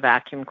engine of the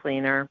vacuum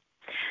cleaner.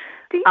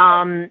 Do you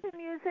listen to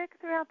music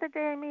throughout the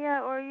day,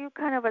 Mia, or are you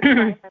kind of a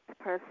silent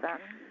person?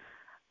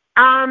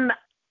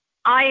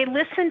 I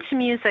listen to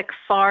music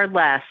far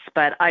less,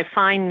 but I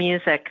find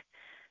music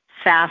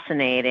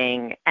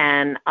fascinating,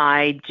 and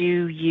I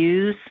do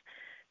use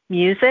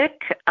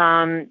music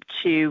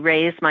to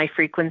raise my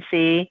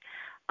frequency.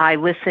 I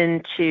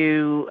listen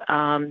to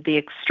the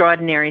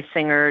extraordinary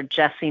singer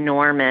Jessie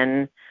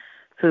Norman,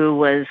 who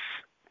was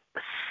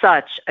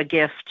such a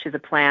gift to the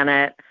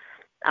planet.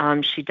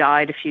 She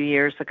died a few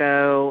years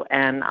ago,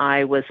 and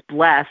I was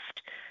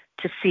blessed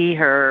to see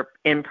her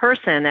in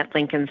person at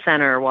Lincoln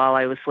Center while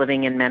I was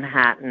living in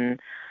Manhattan.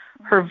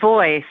 Her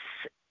voice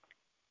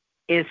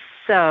is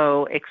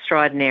so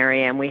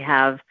extraordinary, and we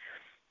have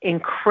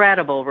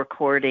incredible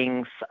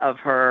recordings of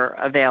her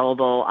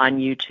available on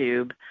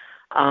YouTube.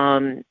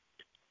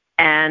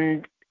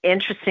 And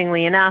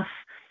interestingly enough,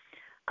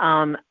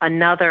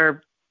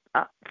 another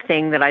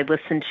thing that I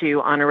listen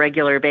to on a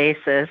regular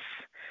basis,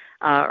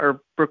 or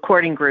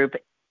recording group,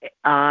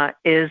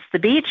 is the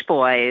Beach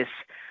Boys.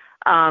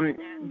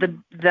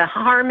 The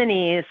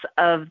harmonies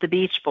of the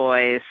Beach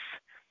Boys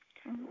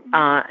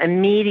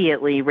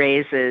immediately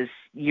raises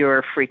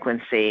your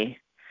frequency.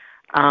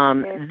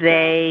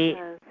 They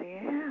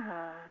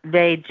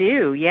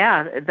do,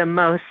 yeah. The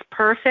most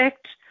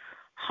perfect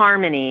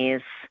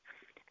harmonies.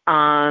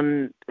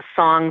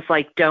 Songs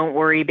like "Don't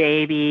Worry,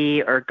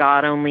 Baby" or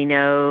 "God Only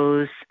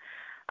Knows."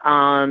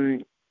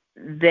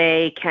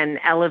 They can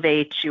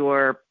elevate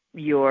your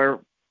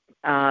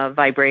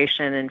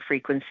vibration and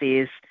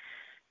frequencies,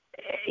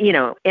 in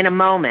a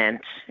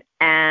moment.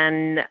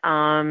 And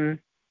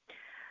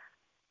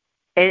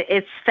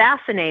it's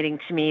fascinating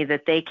to me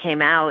that they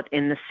came out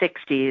in the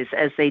 60s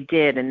as they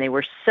did, and they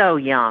were so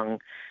young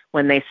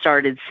when they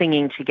started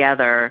singing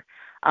together.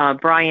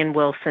 Brian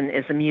Wilson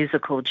is a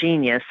musical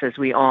genius, as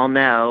we all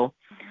know,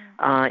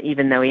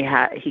 even though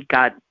he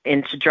got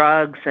into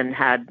drugs and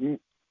had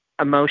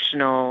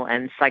emotional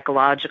and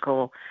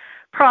psychological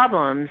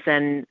problems.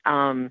 And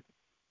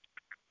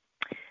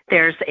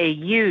there's a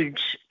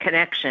huge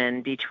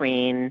connection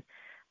between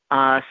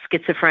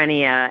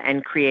schizophrenia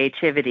and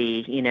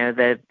creativity.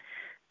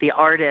 The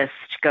artist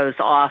goes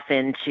off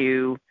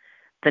into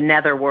the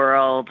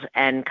netherworld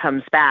and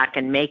comes back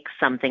and makes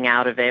something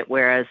out of it,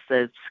 whereas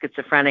the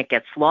schizophrenic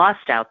gets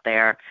lost out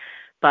there.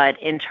 But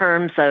in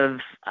terms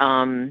of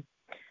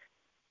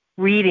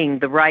reading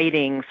the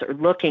writings or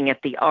looking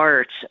at the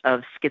art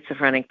of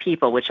schizophrenic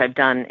people, which I've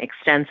done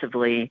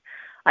extensively,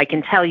 I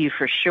can tell you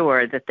for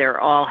sure that they're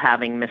all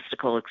having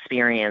mystical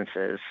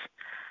experiences.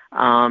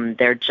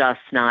 They're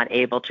just not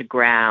able to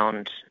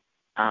ground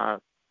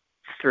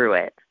through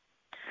it.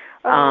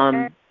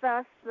 And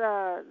thus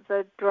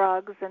the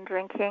drugs and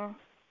drinking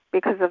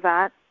because of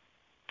that?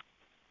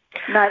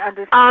 Not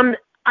understanding.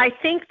 I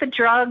think the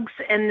drugs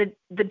and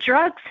the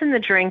drugs and the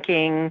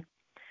drinking,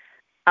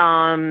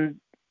 the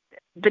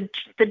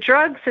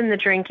drugs and the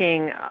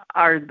drinking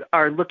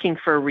are looking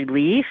for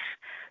relief,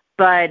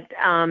 but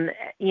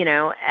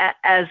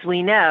as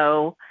we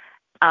know,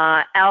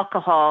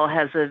 alcohol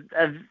has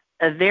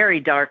a very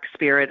dark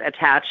spirit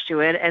attached to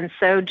it, and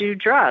so do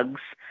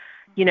drugs.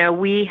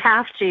 We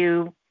have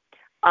to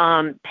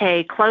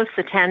pay close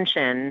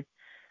attention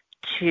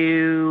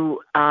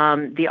to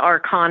the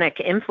archonic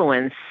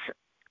influence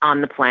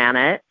on the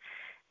planet.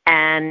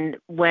 And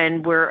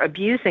when we're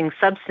abusing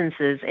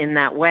substances in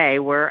that way,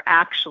 we're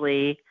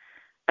actually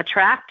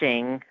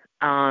attracting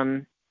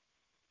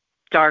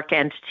dark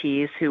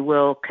entities who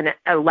will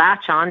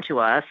latch onto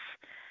us,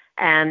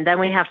 and then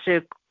we have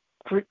to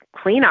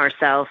clear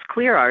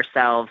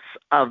ourselves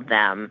of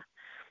them,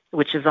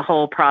 which is a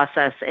whole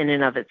process in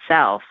and of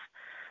itself.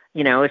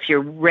 If you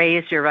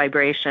raise your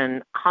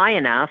vibration high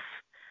enough,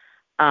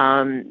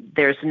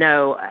 there's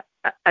no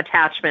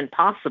attachment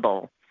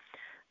possible.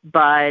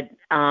 But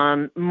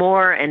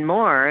more and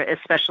more,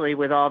 especially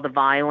with all the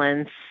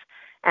violence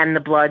and the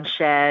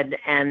bloodshed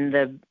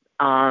and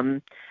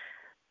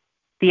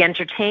the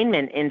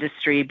entertainment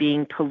industry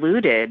being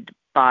polluted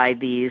by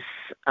these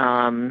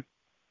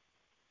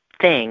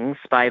things,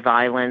 by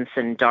violence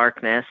and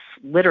darkness,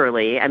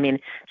 literally. I mean,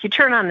 if you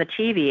turn on the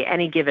TV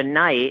any given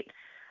night,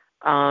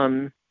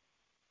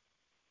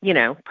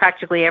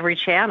 practically every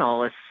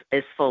channel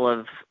is full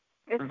of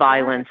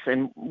violence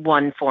in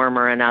one form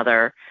or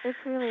another.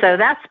 So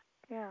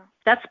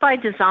that's by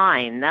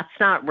design. That's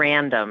not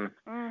random.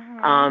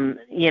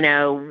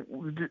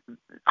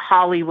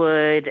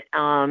 Hollywood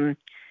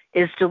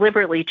is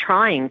deliberately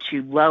trying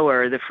to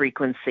lower the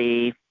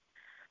frequency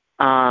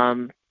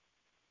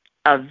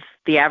of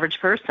the average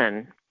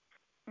person.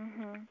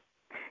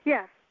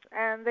 Yes,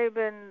 and they've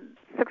been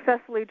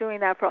successfully doing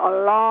that for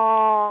a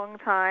long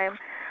time.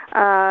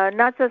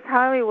 Not just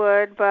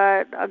Hollywood,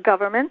 but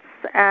governments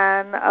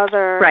and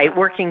other... Right,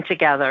 working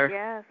together.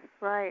 Yes,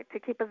 right, to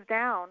keep us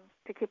down.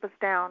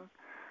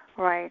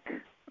 Right.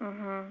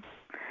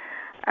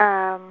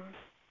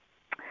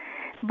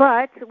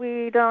 But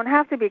we don't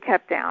have to be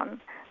kept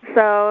down.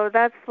 So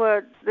this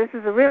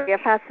is really a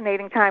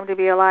fascinating time to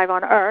be alive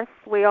on Earth.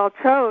 We all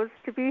chose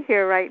to be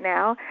here right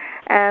now,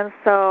 and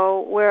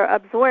so we're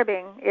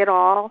absorbing it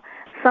all.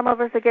 Some of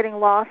us are getting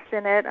lost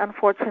in it,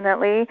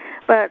 unfortunately,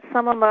 but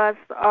some of us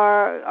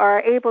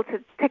are able to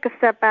take a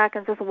step back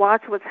and just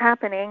watch what's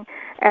happening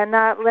and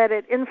not let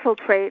it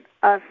infiltrate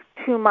us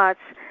too much.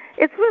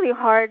 It's really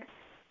hard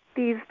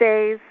these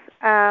days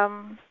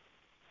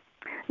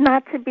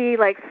not to be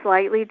like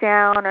slightly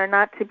down, or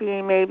not to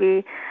be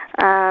maybe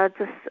I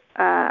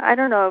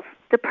don't know if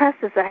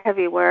depressed is a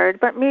heavy word,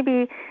 but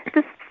maybe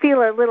just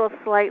feel a little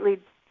slightly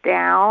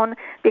down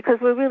because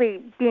we're really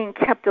being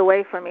kept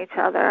away from each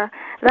other.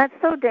 That's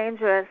so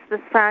dangerous,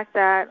 this fact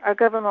that our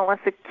government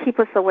wants to keep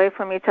us away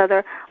from each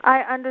other.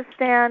 I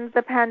understand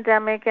the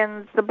pandemic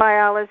and the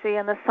biology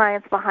and the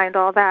science behind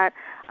all that.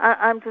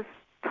 I'm just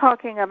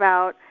talking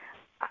about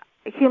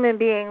human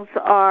beings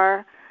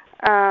are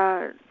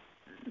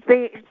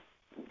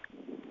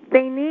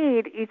they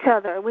need each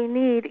other. We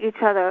need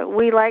each other.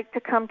 We like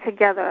to come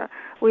together.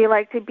 We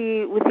like to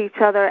be with each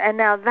other, and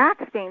now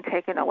that's being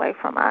taken away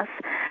from us.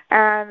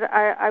 And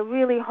I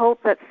really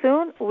hope that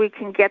soon we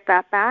can get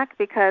that back,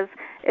 because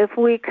if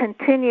we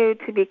continue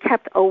to be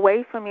kept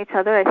away from each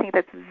other, I think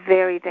that's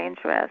very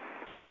dangerous.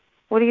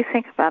 What do you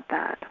think about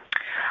that?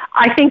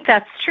 I think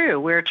that's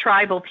true. We're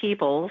tribal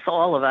peoples,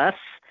 all of us,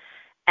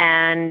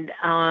 and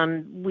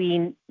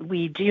we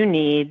do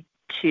need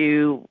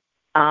to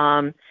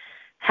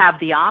have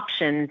the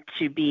option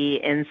to be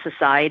in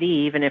society,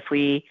 even if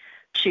we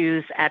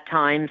choose at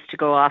times to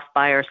go off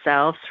by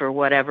ourselves for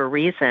whatever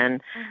reason.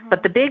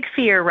 But the big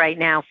fear right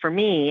now, for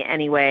me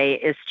anyway,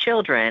 is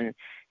children,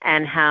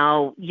 and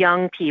how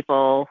young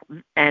people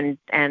and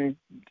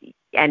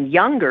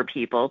younger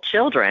people,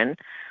 children,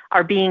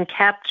 are being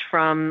kept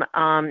from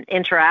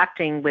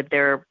interacting with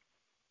their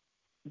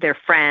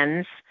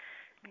friends,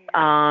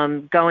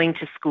 going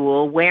to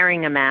school,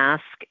 wearing a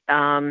mask.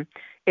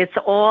 It's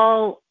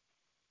all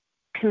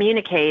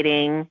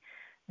communicating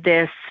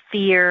this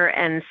fear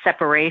and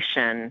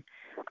separation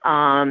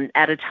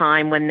at a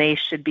time when they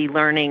should be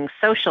learning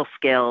social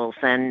skills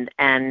and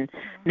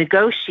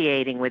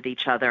negotiating with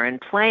each other and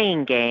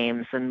playing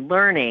games and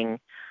learning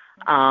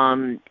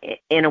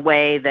in a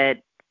way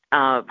that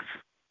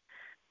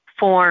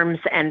forms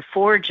and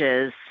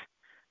forges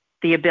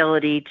the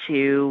ability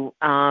to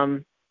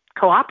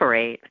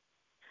cooperate.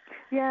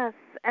 Yes,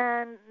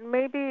 and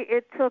maybe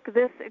it took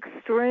this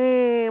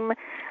extreme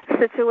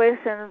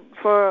situation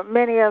for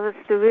many of us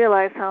to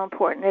realize how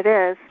important it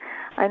is.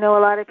 I know a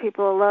lot of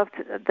people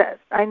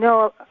I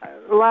know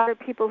a lot of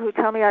people who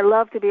tell me I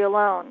love to be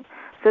alone,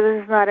 so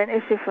this is not an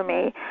issue for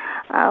me.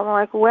 I'm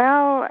like,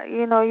 well,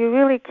 you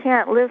really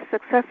can't live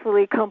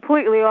successfully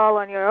completely all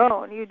on your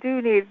own. You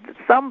do need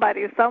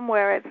somebody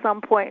somewhere at some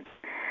point.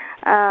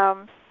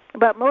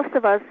 But most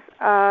of us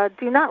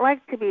do not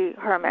like to be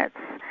hermits.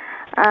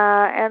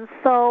 And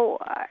so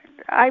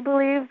I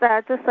believe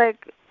that just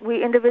like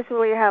we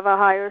individually have a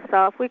higher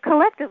self,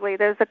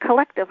 there's a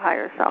collective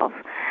higher self.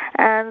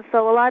 And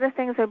so a lot of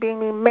things are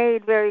being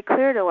made very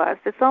clear to us.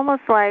 It's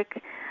almost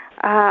like,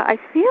 I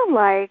feel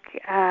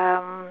like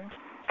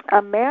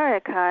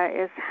America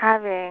is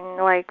having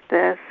like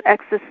this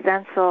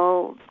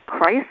existential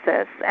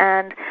crisis,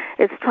 and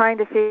it's trying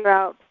to figure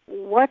out,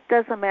 what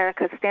does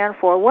America stand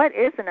for? What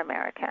is an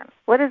American?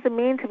 What does it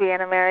mean to be an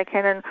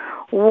American? And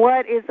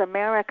what is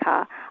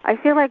America? I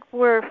feel like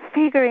we're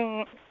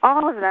figuring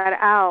all of that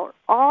out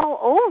all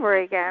over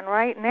again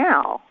right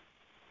now.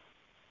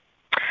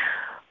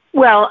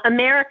 Well,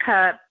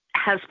 America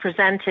has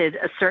presented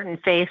a certain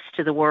face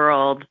to the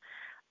world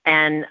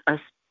and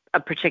a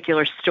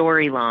particular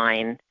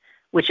storyline,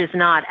 which is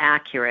not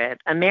accurate.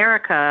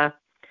 America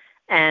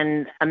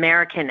and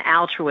American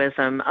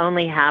altruism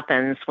only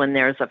happens when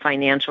there's a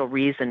financial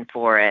reason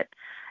for it,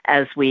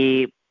 as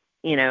we,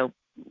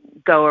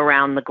 go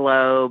around the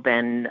globe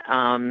and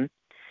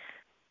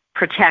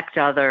protect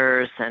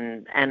others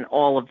and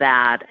all of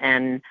that.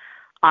 And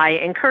I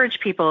encourage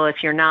people,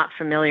 if you're not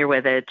familiar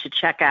with it, to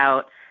check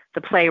out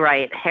the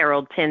playwright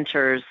Harold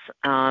Pinter's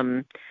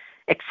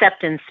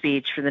acceptance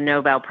speech for the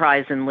Nobel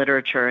Prize in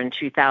Literature in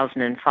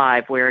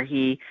 2005, where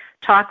he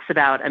talks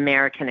about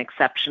American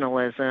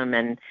exceptionalism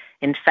and,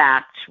 in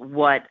fact,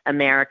 what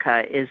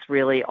America is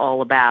really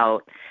all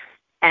about.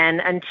 And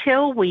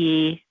until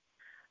we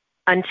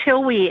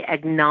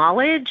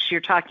acknowledge,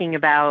 you're talking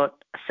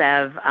about,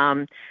 Sev,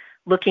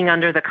 looking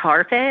under the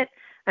carpet,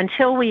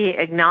 until we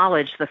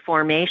acknowledge the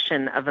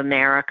formation of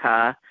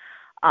America,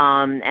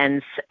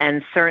 and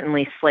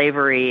certainly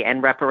slavery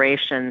and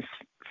reparations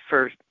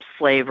for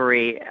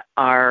slavery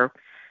are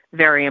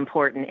very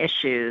important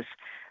issues.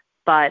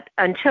 But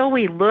until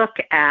we look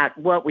at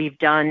what we've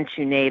done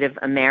to Native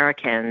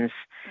Americans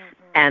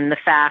and the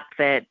fact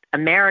that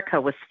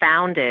America was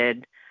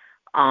founded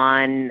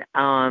on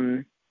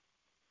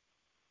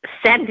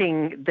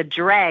sending the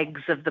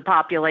dregs of the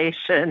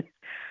population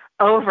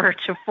over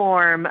to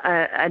form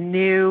a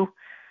new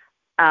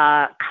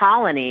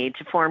colony,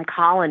 to form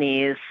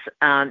colonies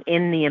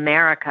in the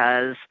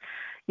Americas,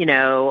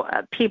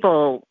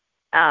 people,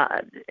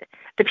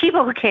 the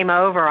people who came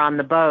over on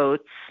the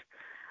boats,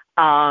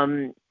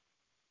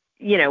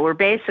 were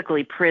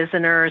basically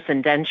prisoners,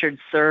 indentured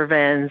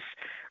servants,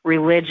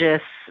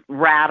 religious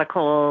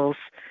radicals.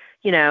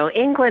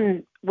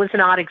 England was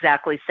not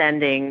exactly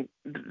sending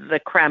the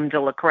creme de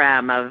la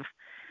creme of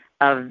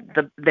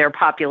their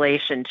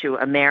population to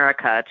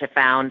America to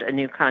found a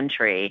new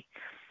country.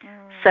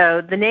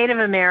 So the Native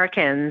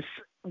Americans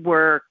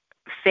were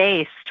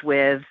faced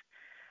with,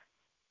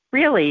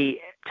 really,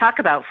 talk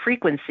about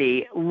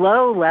frequency,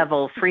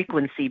 low-level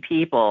frequency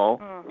people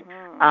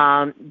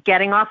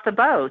getting off the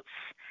boats.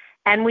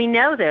 And we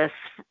know this.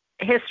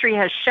 History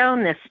has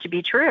shown this to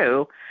be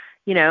true.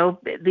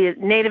 The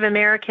Native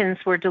Americans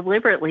were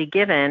deliberately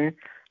given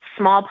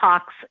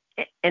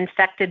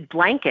smallpox-infected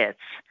blankets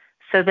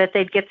so that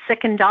they'd get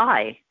sick and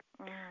die.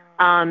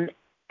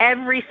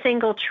 Every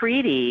single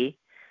treaty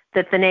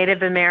that the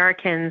Native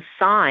Americans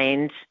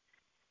signed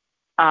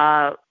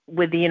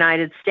with the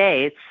United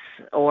States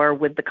or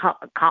with the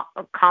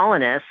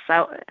colonists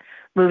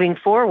moving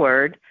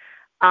forward,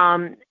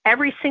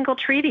 every single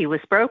treaty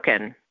was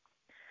broken.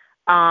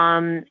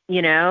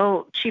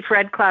 Chief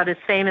Red Cloud is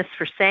famous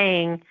for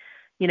saying,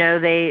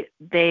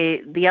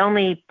 the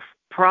only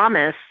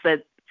promise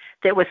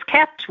that was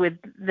kept with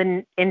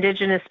the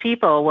indigenous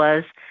people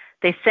was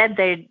they said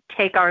they'd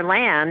take our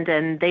land,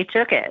 and they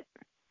took it.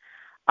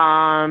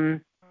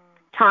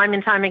 Time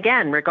and time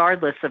again,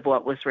 regardless of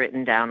what was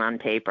written down on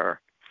paper.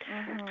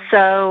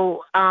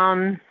 So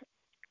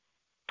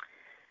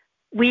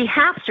we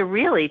have to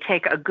really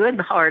take a good,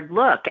 hard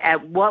look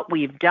at what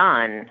we've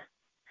done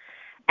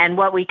and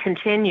what we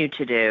continue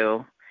to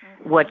do,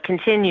 what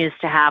continues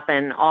to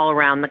happen all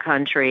around the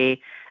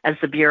country as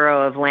the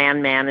Bureau of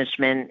Land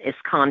Management is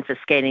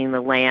confiscating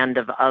the land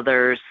of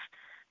others,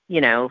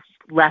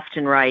 left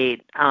and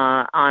right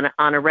on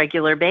a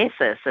regular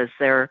basis as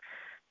they're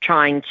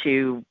trying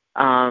to,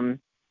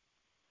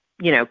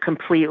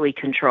 completely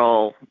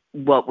control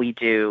what we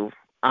do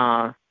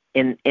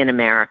in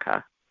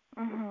America.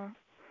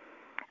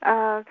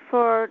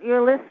 For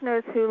your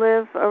listeners who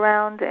live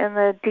around in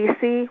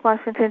the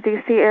Washington,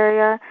 D.C.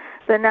 area,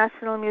 the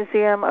National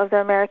Museum of the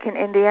American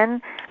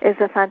Indian is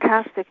a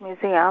fantastic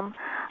museum.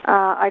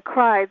 I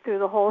cried through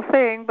the whole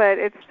thing, but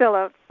it's still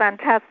a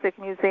fantastic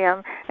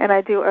museum, and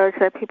I do urge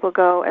that people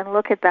go and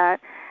look at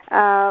that.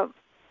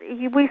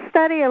 We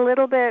study a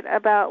little bit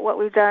about what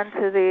we've done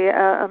to the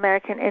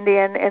American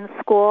Indian in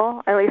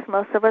school, at least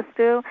most of us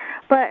do,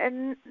 but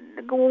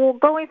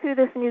going through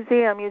this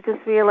museum, you just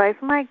realize,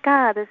 my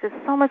God, there's just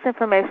so much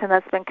information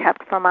that's been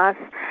kept from us,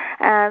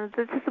 and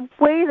there's just a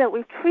way that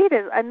we've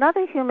treated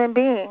another human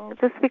being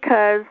just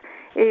because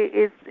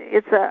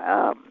it's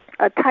a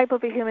type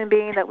of a human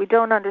being that we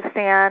don't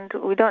understand,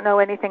 we don't know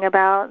anything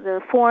about, they're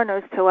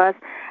foreigners to us,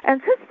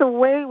 and just the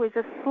way we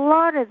just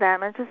slaughtered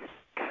them and just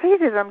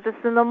treated them just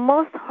in the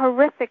most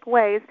horrific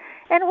ways.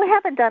 And we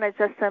haven't done it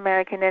just to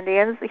American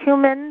Indians.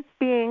 Human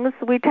beings,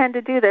 we tend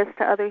to do this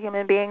to other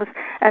human beings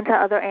and to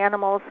other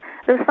animals.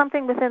 There's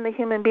something within the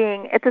human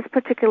being at this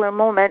particular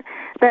moment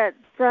that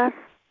just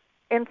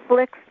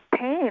inflicts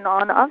pain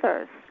on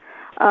others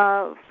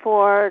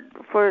for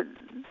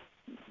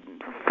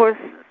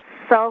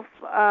self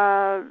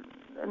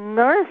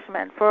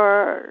nourishment,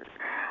 for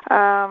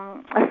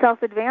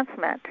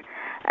self-advancement.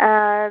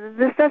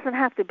 This doesn't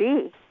have to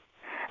be.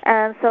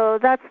 And so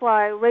that's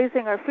why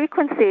raising our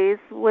frequencies,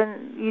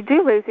 when you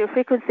do raise your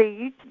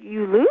frequency,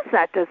 you lose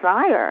that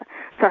desire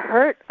to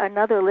hurt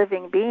another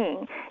living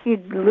being. You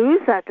lose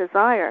that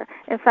desire.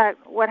 In fact,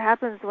 what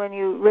happens when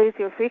you raise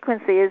your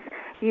frequency is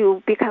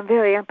you become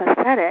very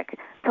empathetic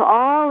to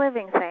all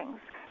living things,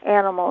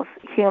 animals,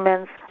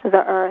 humans,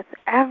 the earth,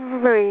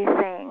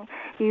 everything.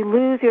 You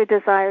lose your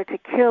desire to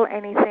kill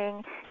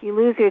anything. You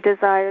lose your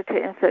desire to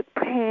inflict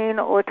pain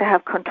or to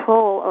have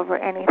control over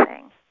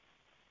anything.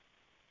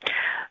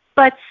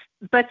 But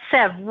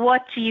Sev,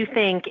 what do you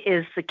think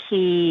is the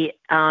key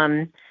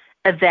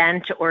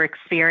event or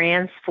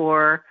experience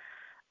for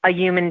a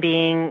human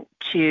being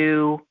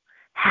to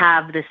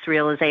have this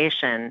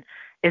realization?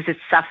 Is it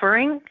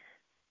suffering?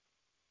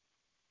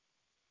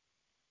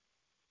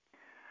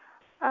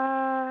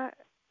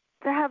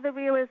 To have the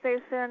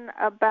realization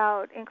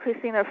about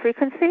increasing their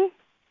frequency?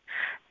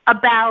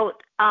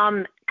 About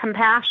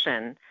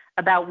compassion,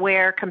 about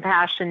where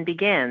compassion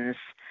begins.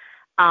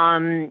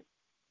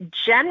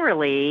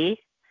 Generally,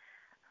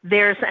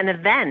 there's an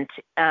event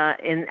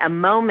in a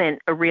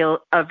moment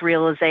of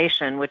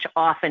realization, which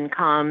often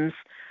comes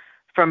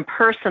from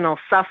personal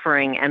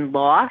suffering and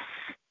loss,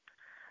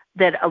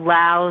 that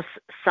allows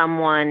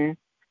someone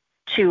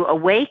to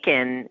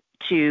awaken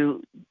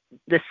to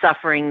the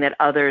suffering that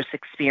others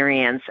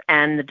experience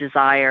and the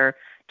desire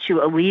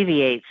to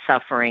alleviate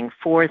suffering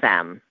for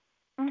them.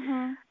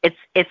 Mm-hmm.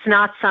 It's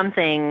not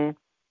something,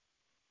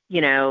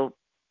 that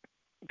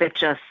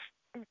just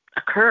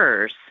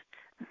occurs.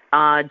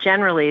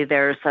 Generally,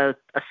 there's a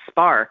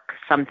spark,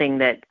 something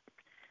that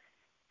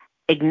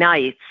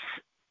ignites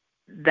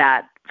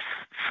that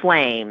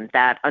flame,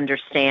 that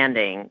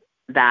understanding,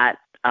 that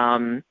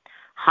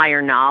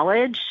higher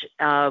knowledge,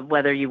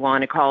 whether you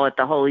want to call it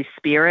the Holy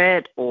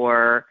Spirit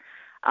or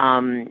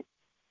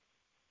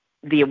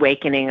the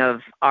awakening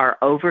of our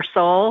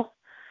oversoul.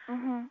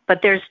 Mm-hmm.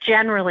 But there's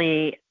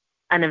generally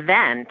an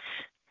event.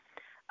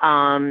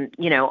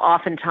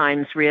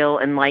 Oftentimes real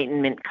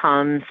enlightenment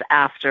comes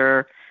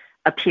after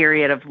a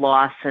period of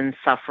loss and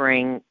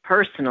suffering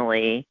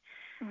personally,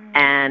 mm-hmm.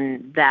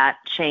 and that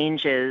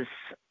changes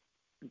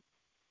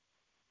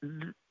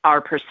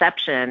our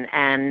perception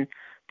and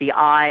the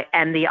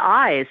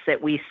eyes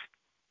that we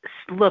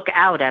look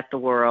out at the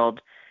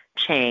world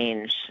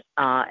change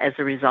as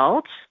a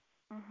result.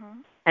 Mm-hmm.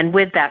 And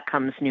with that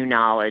comes new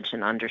knowledge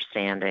and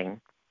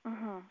understanding.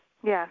 Mm-hmm.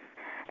 Yes.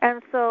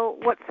 And so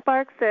what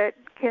sparks it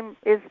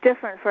is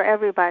different for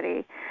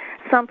everybody.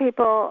 Some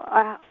people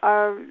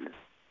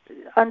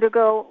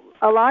undergo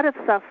a lot of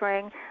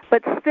suffering,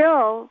 but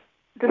still,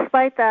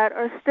 despite that,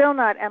 are still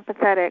not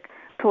empathetic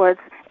towards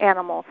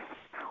animals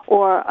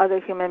or other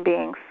human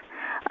beings.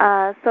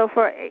 So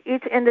for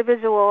each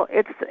individual,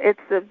 it's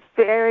a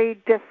very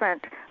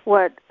different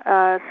what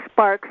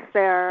sparks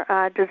their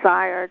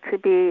desire to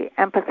be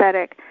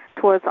empathetic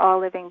towards all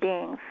living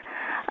beings.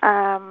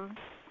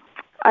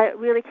 I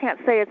really can't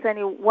say it's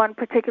any one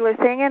particular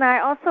thing, and I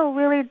also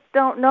really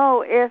don't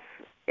know if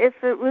it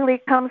really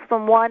comes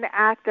from one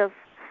act of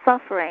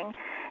suffering.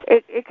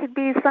 It could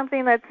be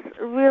something that's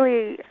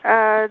really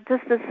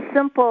just as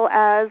simple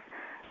as,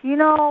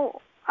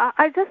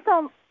 I just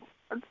don't.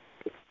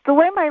 The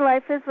way my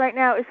life is right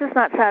now is just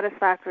not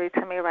satisfactory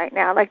to me right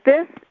now. Like,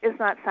 this is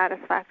not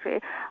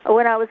satisfactory.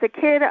 When I was a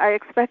kid, I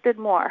expected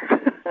more.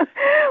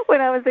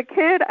 When I was a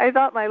kid, I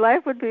thought my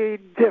life would be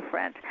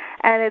different,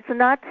 and it's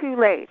not too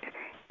late.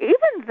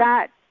 Even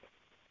that,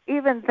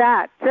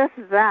 just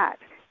that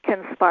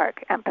can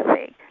spark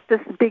empathy.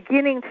 Just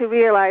beginning to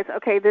realize,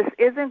 okay, this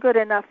isn't good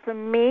enough for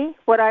me.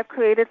 What I've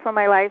created for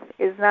my life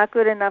is not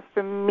good enough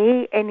for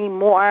me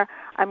anymore.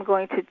 I'm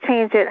going to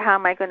change it. How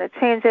am I going to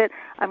change it?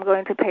 I'm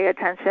going to pay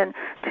attention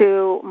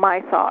to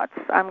my thoughts.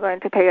 I'm going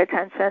to pay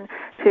attention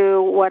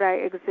to what I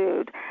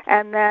exude.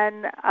 And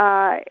then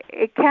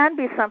it can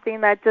be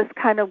something that just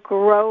kind of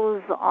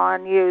grows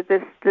on you,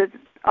 this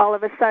all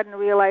of a sudden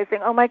realizing,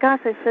 oh my gosh,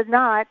 I should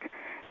not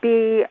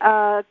be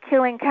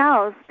killing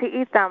cows to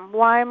eat them.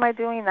 Why am I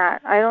doing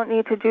that? I don't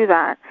need to do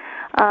that.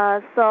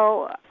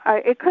 So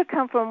it could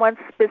come from one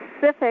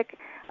specific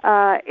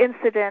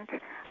incident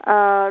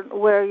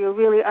where you're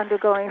really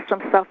undergoing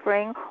some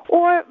suffering,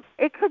 or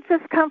it could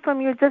just come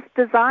from your just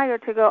desire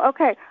to go,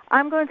 okay,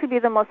 I'm going to be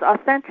the most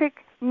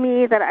authentic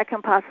me that I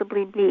can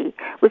possibly be,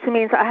 which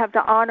means I have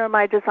to honor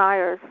my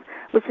desires,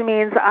 which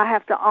means I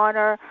have to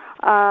honor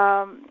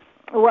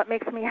what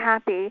makes me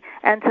happy,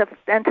 and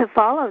to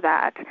follow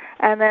that,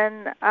 and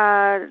then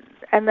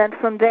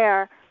from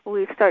there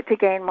we start to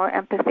gain more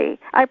empathy.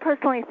 I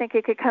personally think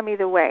it could come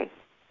either way.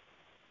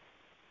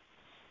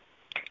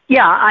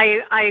 Yeah,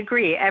 I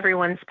agree.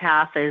 Everyone's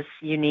path is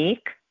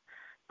unique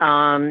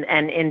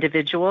and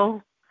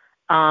individual,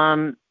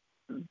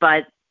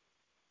 but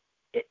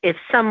if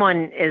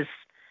someone is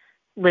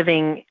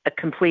living a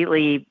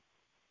completely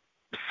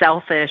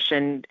selfish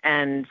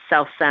and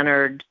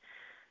self-centered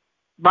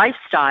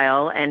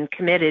lifestyle and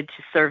committed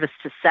to service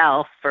to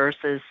self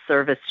versus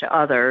service to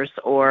others,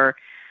 or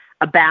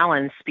a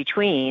balance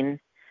between,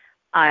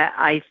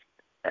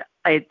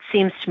 it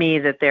seems to me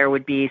that there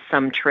would be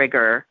some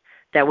trigger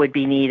that would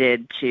be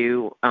needed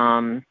to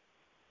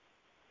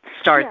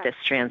start this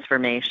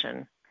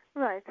transformation.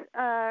 Right.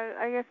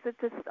 I guess it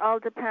just all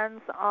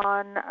depends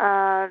on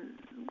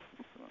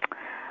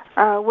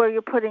where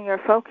you're putting your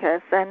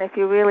focus. And if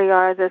you really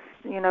are this,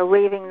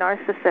 raving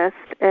narcissist,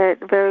 it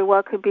very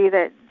well could be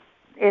that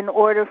in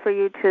order for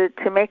you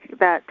to make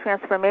that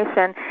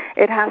transformation,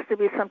 it has to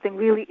be something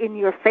really in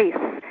your face.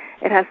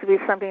 It has to be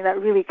something that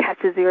really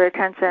catches your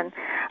attention.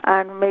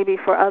 And maybe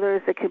for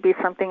others, it could be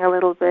something a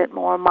little bit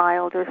more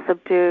mild or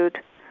subdued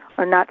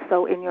or not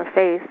so in your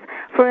face.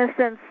 For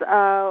instance,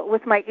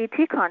 with my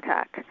ET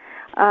contact,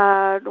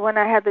 when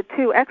I had the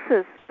 2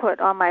 X's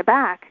put on my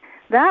back,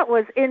 that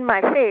was in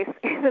my face,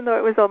 even though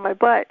it was on my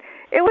butt.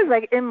 It was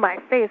like in my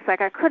face,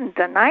 like I couldn't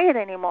deny it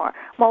anymore.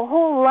 My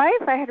whole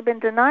life I had been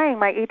denying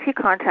my ET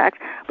contact,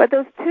 but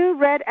those 2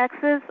 red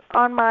X's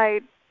on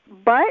my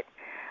butt,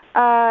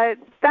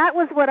 that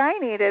was what I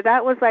needed.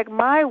 That was like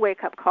my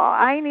wake-up call.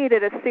 I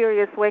needed a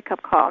serious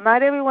wake-up call.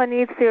 Not everyone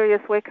needs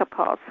serious wake-up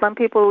calls. Some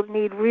people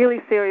need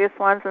really serious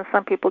ones and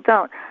some people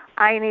don't.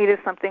 I needed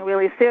something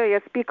really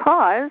serious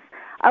because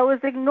I was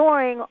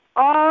ignoring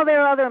all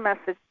their other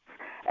messages.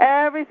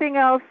 Everything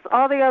else,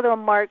 all the other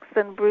marks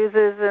and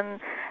bruises and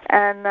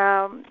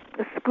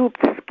scooped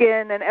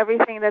skin and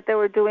everything that they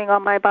were doing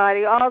on my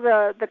body, all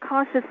the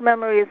conscious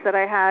memories that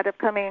I had of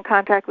coming in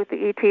contact with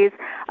the ETs,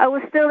 I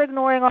was still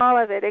ignoring all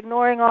of it.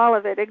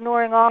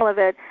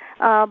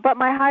 But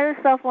my higher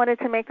self wanted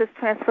to make this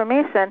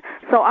transformation,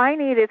 so I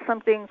needed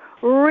something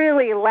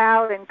really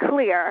loud and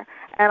clear,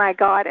 and I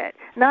got it.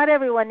 Not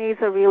everyone needs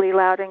a really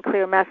loud and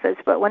clear message,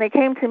 but when it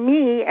came to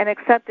me and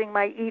accepting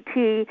my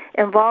ET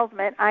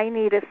involvement, I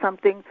needed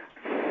something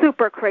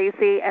super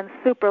crazy and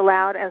super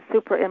loud and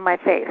super in my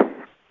face.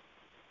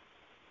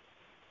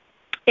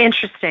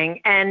 Interesting.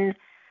 And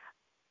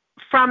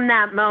from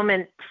that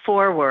moment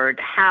forward,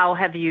 how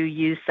have you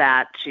used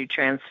that to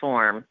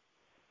transform?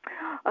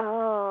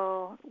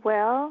 Oh,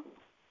 well,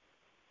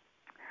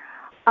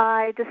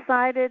 I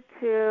decided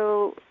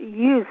to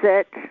use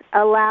it,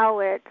 allow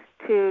it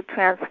to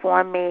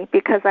transform me,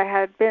 because I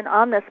had been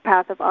on this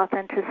path of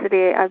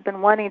authenticity. I've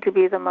been wanting to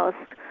be the most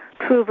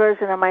true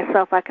version of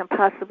myself I can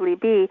possibly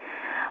be,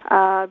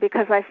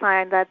 because I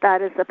find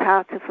that is the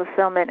path to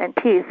fulfillment and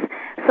peace.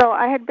 So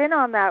I had been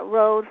on that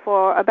road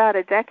for about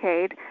a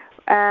decade,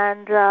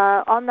 and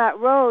on that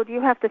road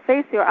you have to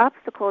face your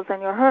obstacles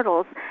and your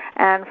hurdles.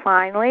 And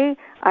finally,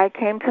 I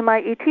came to my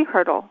ET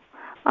hurdle.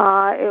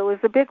 It was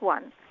a big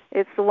one.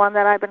 It's the one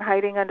that I've been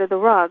hiding under the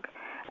rug.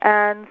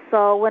 And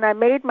so when I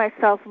made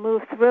myself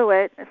move through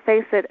it,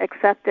 face it,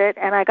 accept it,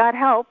 and I got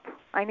help.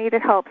 I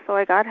needed help, so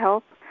I got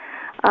help.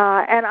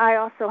 And I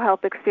also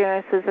help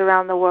experiences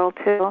around the world,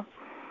 too.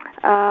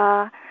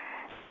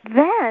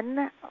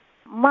 Then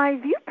my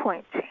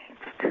viewpoint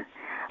changed.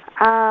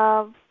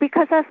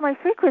 Because as my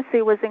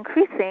frequency was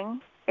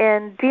increasing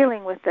in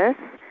dealing with this,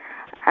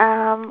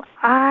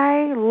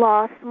 I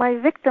lost my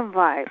victim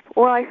vibe,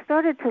 or I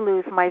started to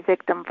lose my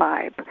victim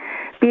vibe,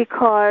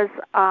 because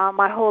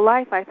my whole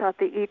life I thought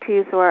the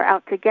ETs were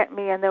out to get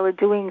me and they were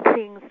doing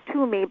things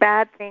to me,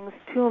 bad things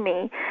to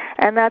me,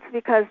 and that's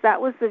because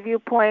that was the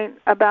viewpoint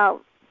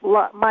about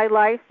my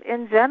life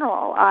in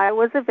general. I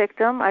was a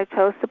victim. I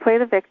chose to play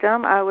the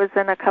victim. I was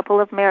in a couple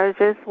of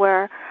marriages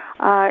where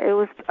it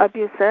was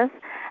abusive.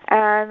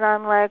 And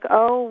I'm like,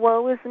 oh,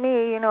 woe is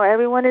me.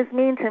 Everyone is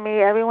mean to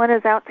me. Everyone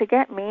is out to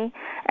get me.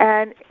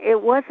 And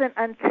it wasn't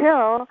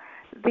until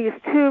these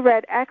 2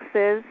 red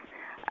X's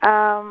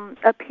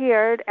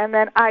appeared, and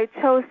then I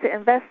chose to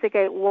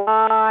investigate,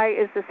 why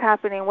is this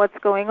happening, what's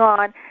going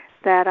on,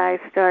 that I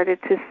started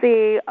to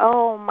see,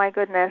 oh my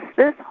goodness,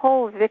 this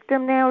whole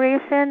victim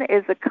narration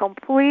is a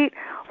complete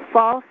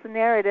false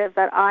narrative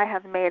that I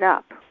have made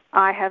up.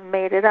 I have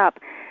made it up.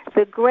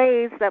 The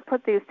grays that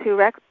put these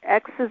 2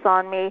 X's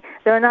on me,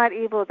 they're not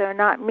evil, they're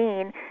not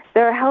mean.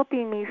 They're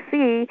helping me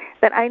see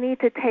that I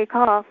need to take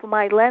off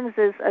my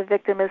lenses of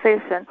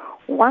victimization.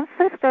 Once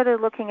I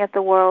started looking at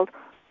the world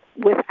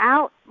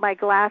without my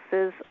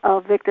glasses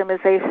of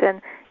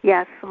victimization,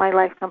 yes, my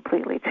life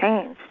completely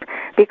changed,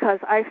 because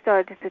I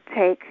started to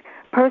take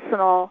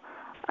personal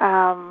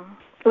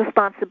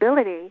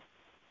responsibility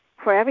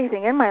for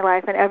everything in my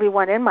life and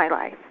everyone in my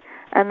life.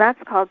 And that's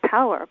called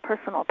power,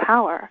 personal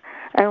power.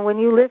 And when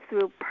you live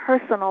through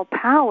personal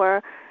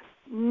power,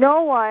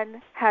 no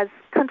one has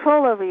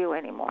control over you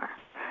anymore.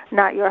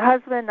 Not your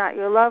husband, not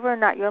your lover,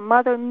 not your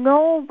mother,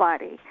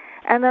 nobody.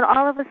 And then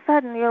all of a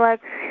sudden you're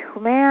like,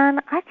 man,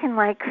 I can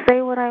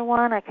say what I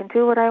want, I can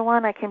do what I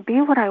want, I can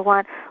be what I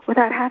want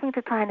without having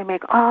to try to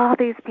make all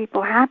these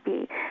people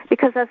happy.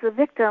 Because as a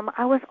victim,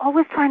 I was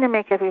always trying to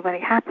make everybody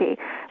happy,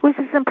 which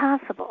is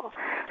impossible.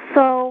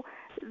 So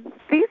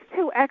these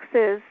 2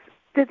 X's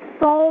did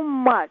so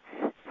much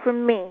for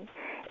me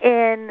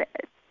in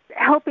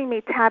helping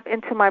me tap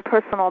into my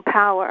personal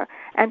power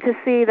and to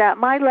see that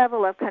my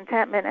level of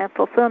contentment and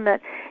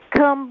fulfillment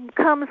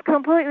comes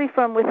completely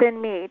from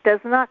within me, does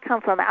not come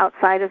from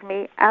outside of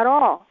me at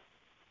all.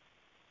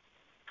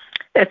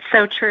 It's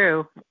so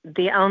true.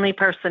 The only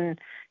person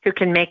who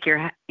can make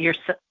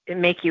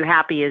make you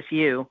happy is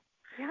you.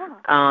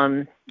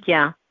 Yeah.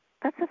 Yeah.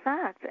 That's a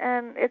fact.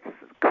 And it's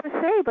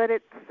cliche, but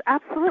it's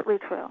absolutely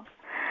true.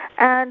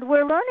 And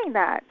we're learning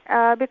that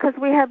because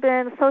we have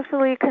been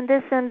socially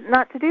conditioned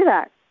not to do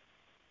that.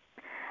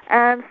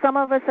 And some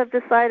of us have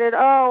decided,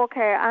 oh,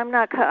 okay, I'm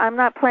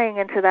not playing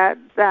into that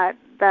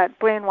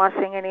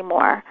brainwashing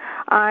anymore.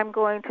 I'm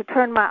going to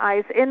turn my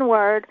eyes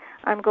inward.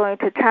 I'm going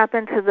to tap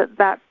into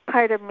that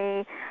part of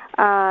me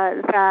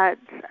that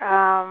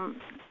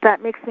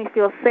makes me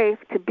feel safe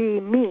to be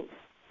me.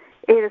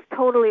 It is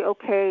totally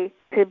okay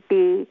to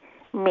be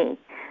me,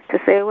 to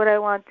say what I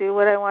want, do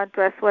what I want,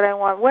 dress what I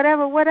want,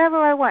 whatever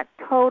I want.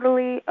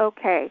 Totally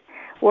okay.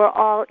 We're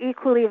all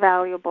equally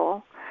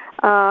valuable.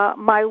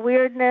 My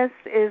weirdness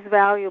is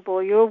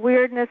valuable. Your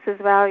weirdness is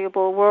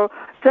valuable. We're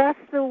just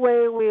the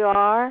way we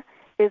are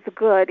is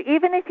good.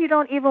 Even if you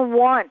don't even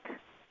want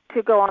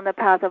to go on the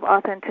path of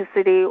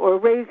authenticity or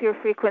raise your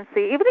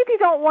frequency, even if you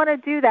don't want to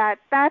do that,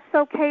 that's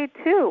okay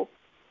too.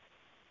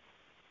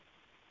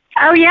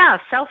 Oh, yeah,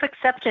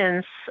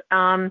 self-acceptance,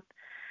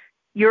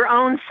 your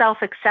own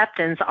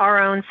self-acceptance, our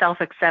own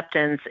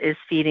self-acceptance is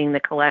feeding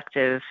the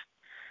collective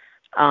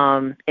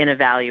in a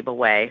valuable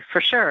way, for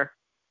sure.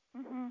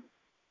 Mm-hmm.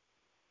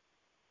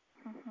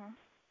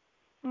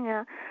 Mm-hmm.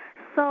 Yeah.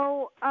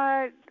 So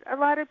a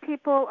lot of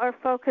people are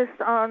focused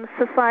on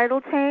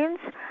societal change.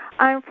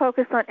 I'm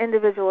focused on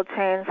individual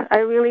change. I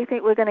really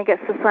think we're going to get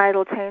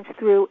societal change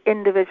through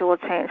individual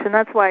change, and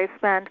that's why I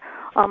spend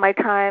all my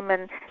time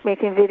and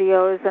making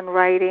videos and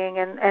writing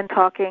and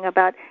talking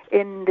about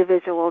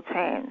individual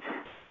change.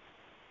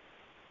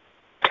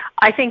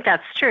 I think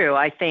that's true.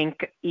 I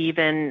think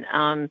even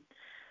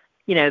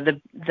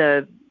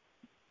the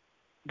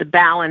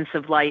balance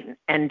of light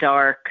and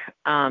dark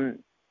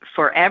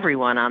for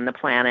everyone on the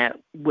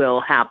planet will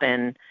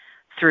happen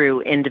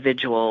through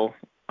individual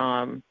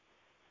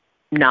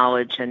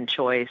knowledge and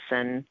choice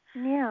and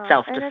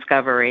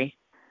self-discovery.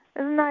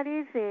 It's not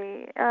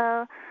easy.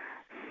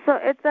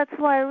 That's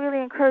why I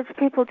really encourage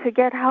people to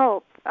get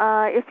help.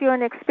 If you're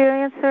an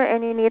experiencer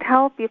and you need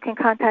help, you can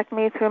contact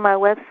me through my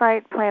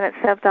website,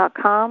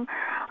 planetsev.com.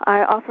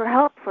 I offer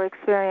help for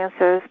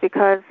experiencers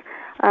because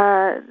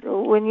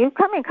when you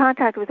come in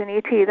contact with an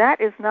ET,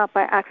 that is not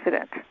by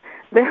accident.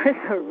 There is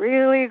a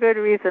really good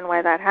reason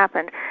why that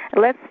happened.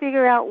 And let's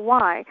figure out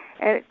why,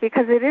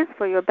 because it is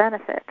for your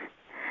benefit.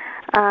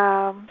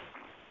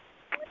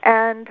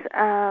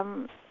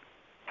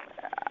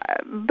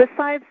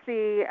 Besides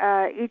the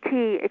ET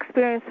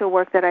experiencer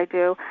work that I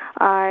do,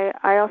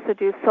 I also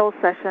do soul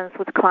sessions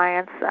with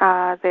clients.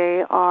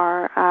 They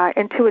are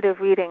intuitive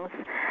readings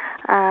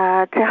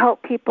to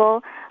help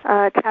people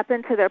tap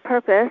into their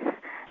purpose.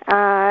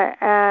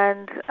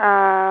 And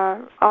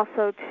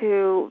also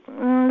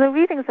the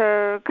readings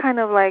are kind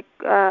of like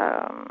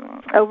a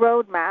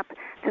roadmap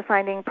to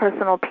finding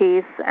personal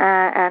peace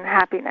and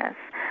happiness.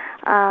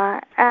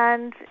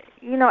 And,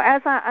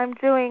 as I'm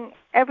doing,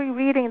 every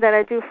reading that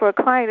I do for a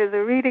client is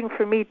a reading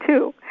for me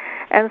too.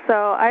 And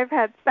so I've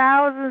had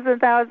thousands and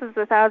thousands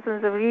and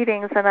thousands of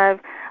readings, and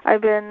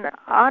I've been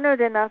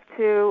honored enough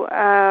to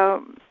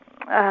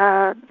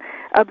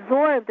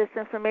absorb this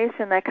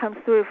information that comes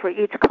through for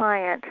each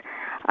client.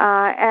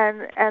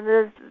 And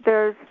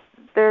there's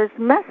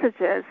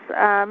messages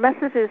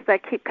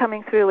that keep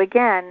coming through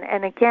again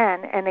and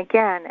again and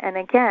again and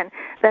again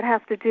that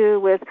have to do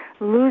with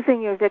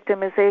losing your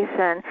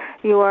victimization.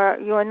 You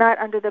are not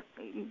under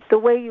the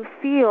way you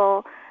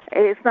feel.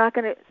 Does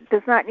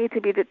not need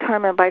to be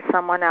determined by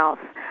someone else.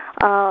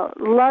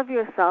 Love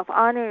yourself,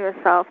 honor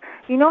yourself.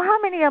 You know how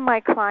many of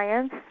my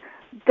clients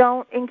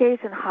don't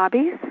engage in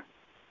hobbies?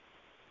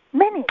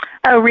 Many.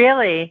 Oh,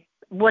 really?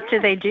 What do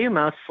they do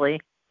mostly?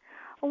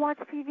 Watch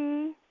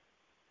TV,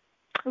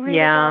 read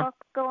a book,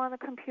 go on the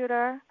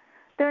computer.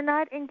 They're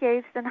not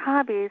engaged in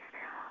hobbies.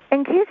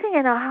 Engaging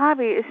in a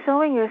hobby is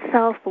showing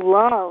yourself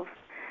love.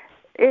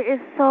 It is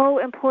so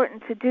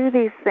important to do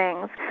these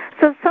things.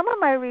 So some of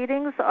my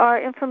readings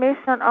are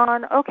information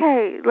on,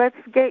 okay, let's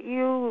get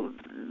you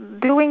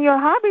doing your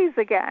hobbies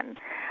again.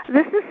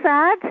 This is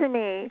sad to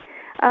me.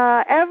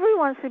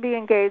 Everyone should be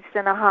engaged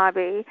in a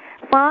hobby.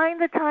 Find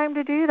the time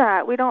to do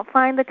that. We don't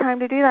find the time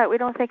to do that. We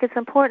don't think it's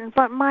important.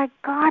 But my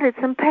God, it's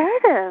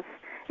imperative.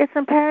 It's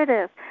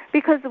imperative.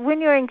 Because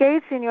when you're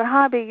engaged in your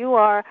hobby,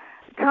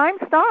 time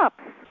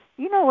stops.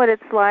 You know what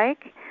it's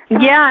like.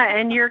 Yeah,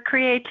 and your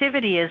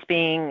creativity is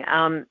being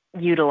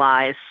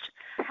utilized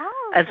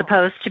as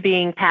opposed to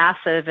being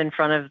passive in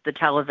front of the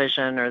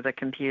television or the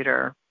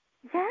computer.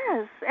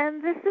 Yes,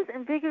 and this is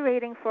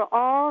invigorating for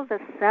all the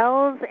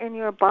cells in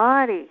your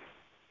body.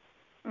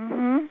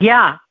 Mm-hmm.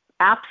 Yeah,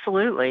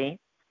 absolutely.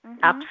 Mm-hmm.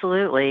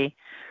 Absolutely.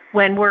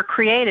 When we're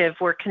creative,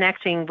 we're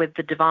connecting with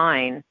the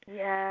divine.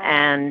 Yeah.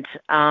 And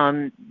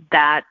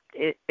that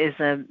is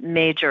a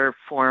major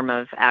form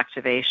of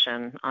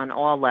activation on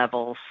all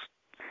levels.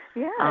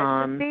 Yeah,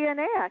 it's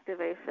DNA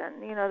activation.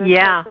 There's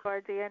parts of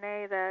our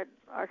DNA that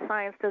our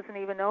science doesn't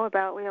even know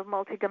about. We have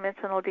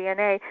multidimensional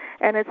DNA,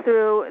 and it's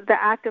through the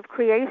act of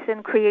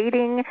creation,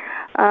 creating,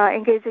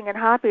 engaging in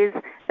hobbies,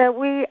 that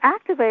we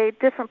activate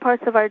different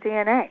parts of our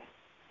DNA,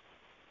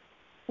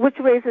 which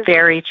raises...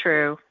 Very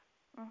true.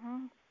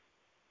 Mm-hmm.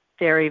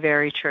 Very,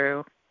 very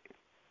true.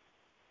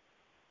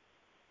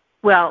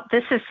 Well,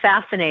 this is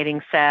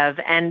fascinating,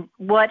 Sev. And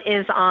what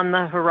is on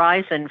the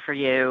horizon for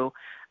you?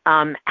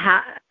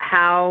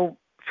 How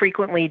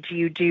frequently do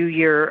you do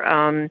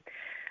your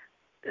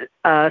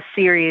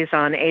series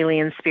on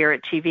Alien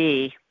Spirit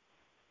TV?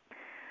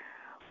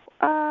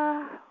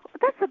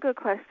 That's a good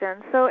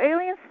question. So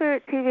Alien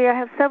Spirit TV, I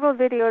have several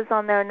videos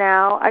on there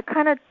now. I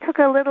kind of took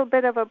a little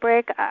bit of a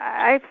break.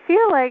 I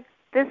feel like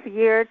this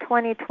year,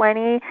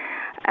 2020,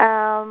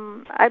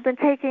 I've been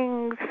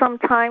taking some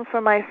time for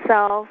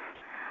myself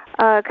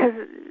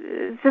because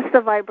just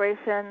the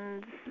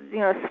vibrations,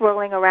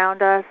 swirling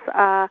around us.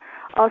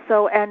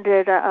 Also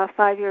ended a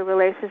 5-year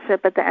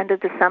relationship at the end of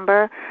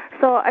December.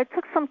 So I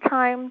took some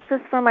time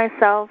just for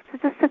myself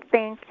to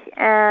think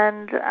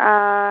and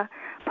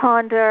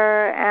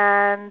ponder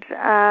and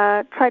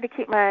try to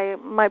keep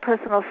my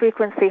personal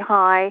frequency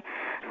high.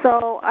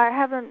 So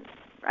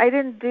I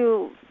didn't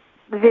do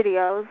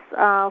videos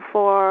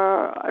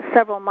for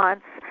several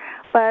months,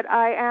 but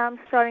I am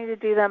starting to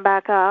do them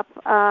back up.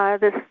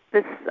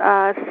 This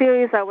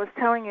series I was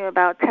telling you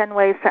about, 10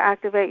 Ways to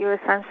Activate Your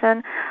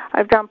Ascension,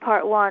 I've done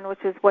part 1,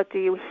 which is What Do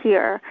You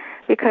Hear?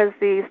 Because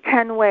these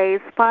 10 ways,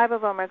 5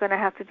 of them are going to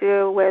have to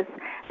do with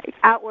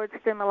outward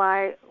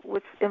stimuli,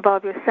 which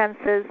involve your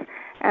senses,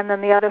 and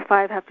then the other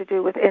 5 have to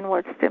do with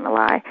inward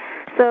stimuli.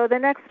 So the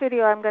next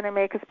video I'm going to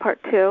make is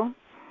part 2.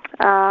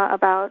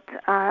 About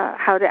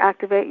how to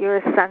activate your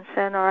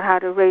ascension or how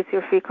to raise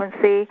your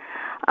frequency.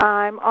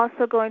 I'm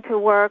also going to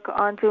work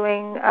on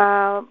turning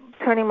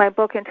my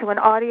book into an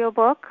audio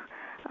book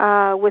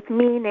with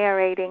me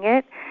narrating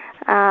it.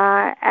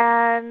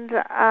 And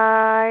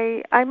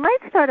I might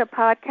start a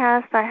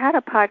podcast. I had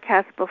a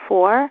podcast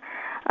before,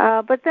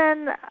 but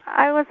then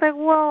I was like,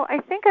 well, I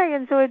think I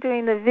enjoy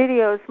doing the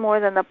videos more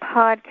than the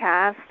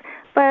podcast.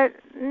 But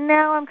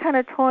now I'm kind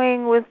of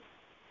toying with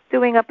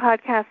doing a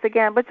podcast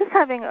again, but just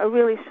having a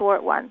really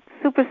short one,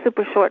 super,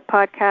 super short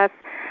podcast,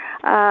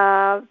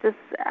 just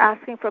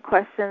asking for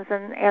questions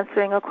and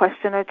answering a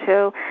question or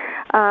two.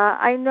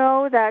 I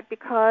know that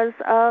because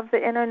of the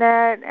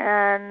Internet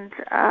and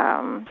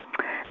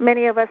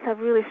many of us have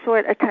really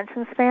short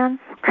attention spans,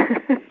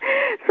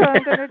 so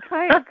I'm going to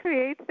try and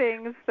create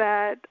things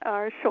that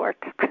are short.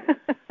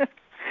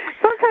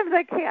 Sometimes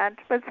I can't,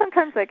 but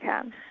sometimes I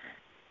can.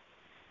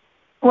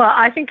 Well,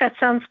 I think that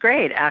sounds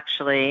great,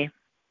 actually.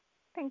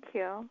 Thank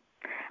you.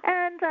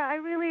 And I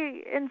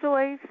really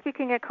enjoy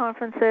speaking at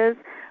conferences,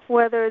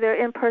 whether they're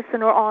in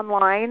person or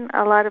online.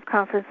 A lot of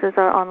conferences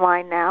are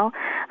online now,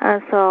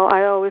 so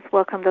I always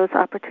welcome those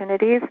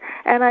opportunities.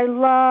 And I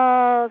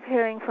love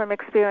hearing from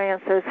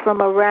experiencers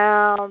from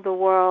around the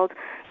world.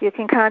 You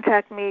can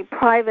contact me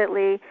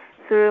privately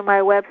through my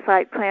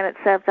website,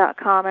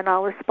 planetsev.com, and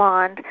I'll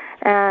respond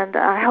and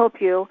help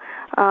you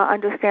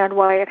understand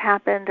why it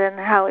happened and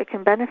how it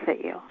can benefit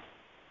you.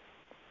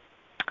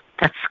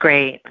 That's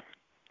great.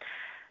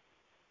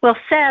 Well,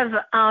 Sev,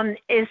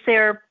 is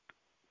there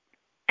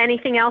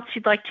anything else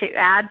you'd like to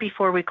add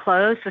before we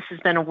close? This has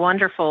been a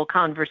wonderful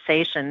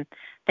conversation.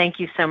 Thank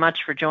you so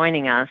much for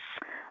joining us.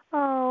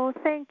 Oh,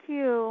 thank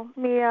you,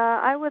 Mia.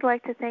 I would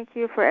like to thank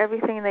you for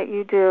everything that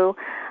you do.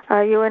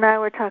 You and I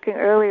were talking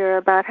earlier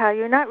about how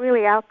you're not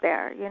really out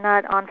there. You're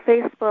not on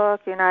Facebook.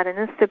 You're not on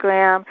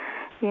Instagram.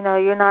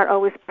 You're not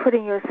always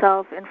putting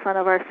yourself in front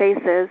of our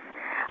faces.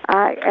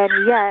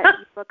 And yet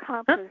you've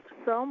accomplished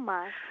so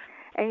much.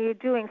 And you're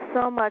doing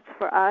so much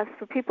for us.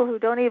 For people who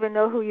don't even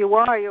know who you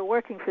are, you're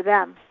working for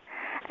them.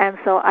 And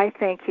so I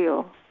thank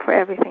you for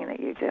everything that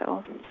you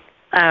do.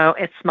 Oh,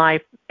 it's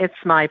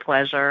my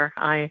pleasure.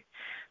 I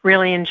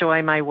really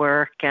enjoy my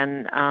work,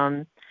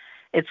 and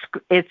it's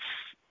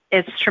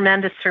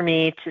tremendous for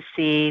me to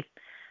see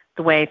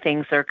the way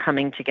things are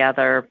coming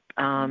together,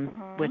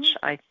 which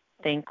I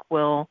think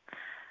will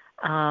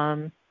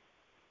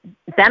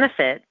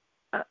benefit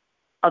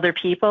other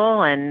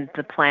people and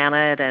the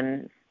planet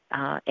and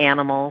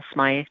animals.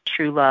 My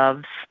true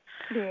loves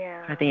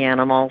are the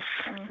animals.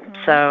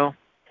 So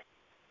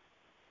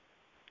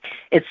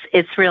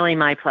it's really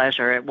my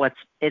pleasure.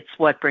 It's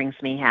what brings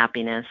me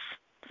happiness.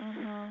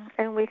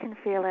 And we can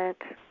feel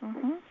it.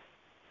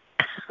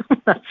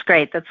 That's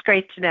great. That's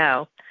great to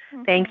know.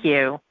 Thank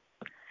you.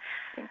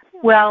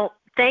 Well,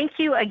 thank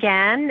you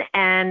again,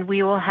 and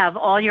we will have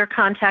all your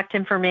contact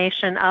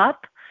information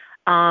up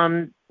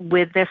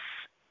with this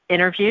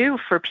interview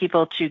for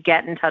people to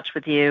get in touch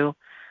with you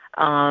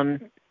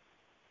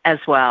as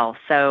well.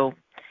 So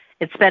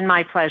it's been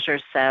my pleasure,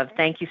 Sev.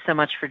 Thank you so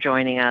much for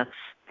joining us.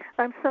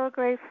 I'm so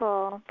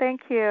grateful.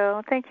 Thank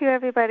you. Thank you,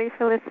 everybody,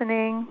 for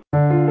listening.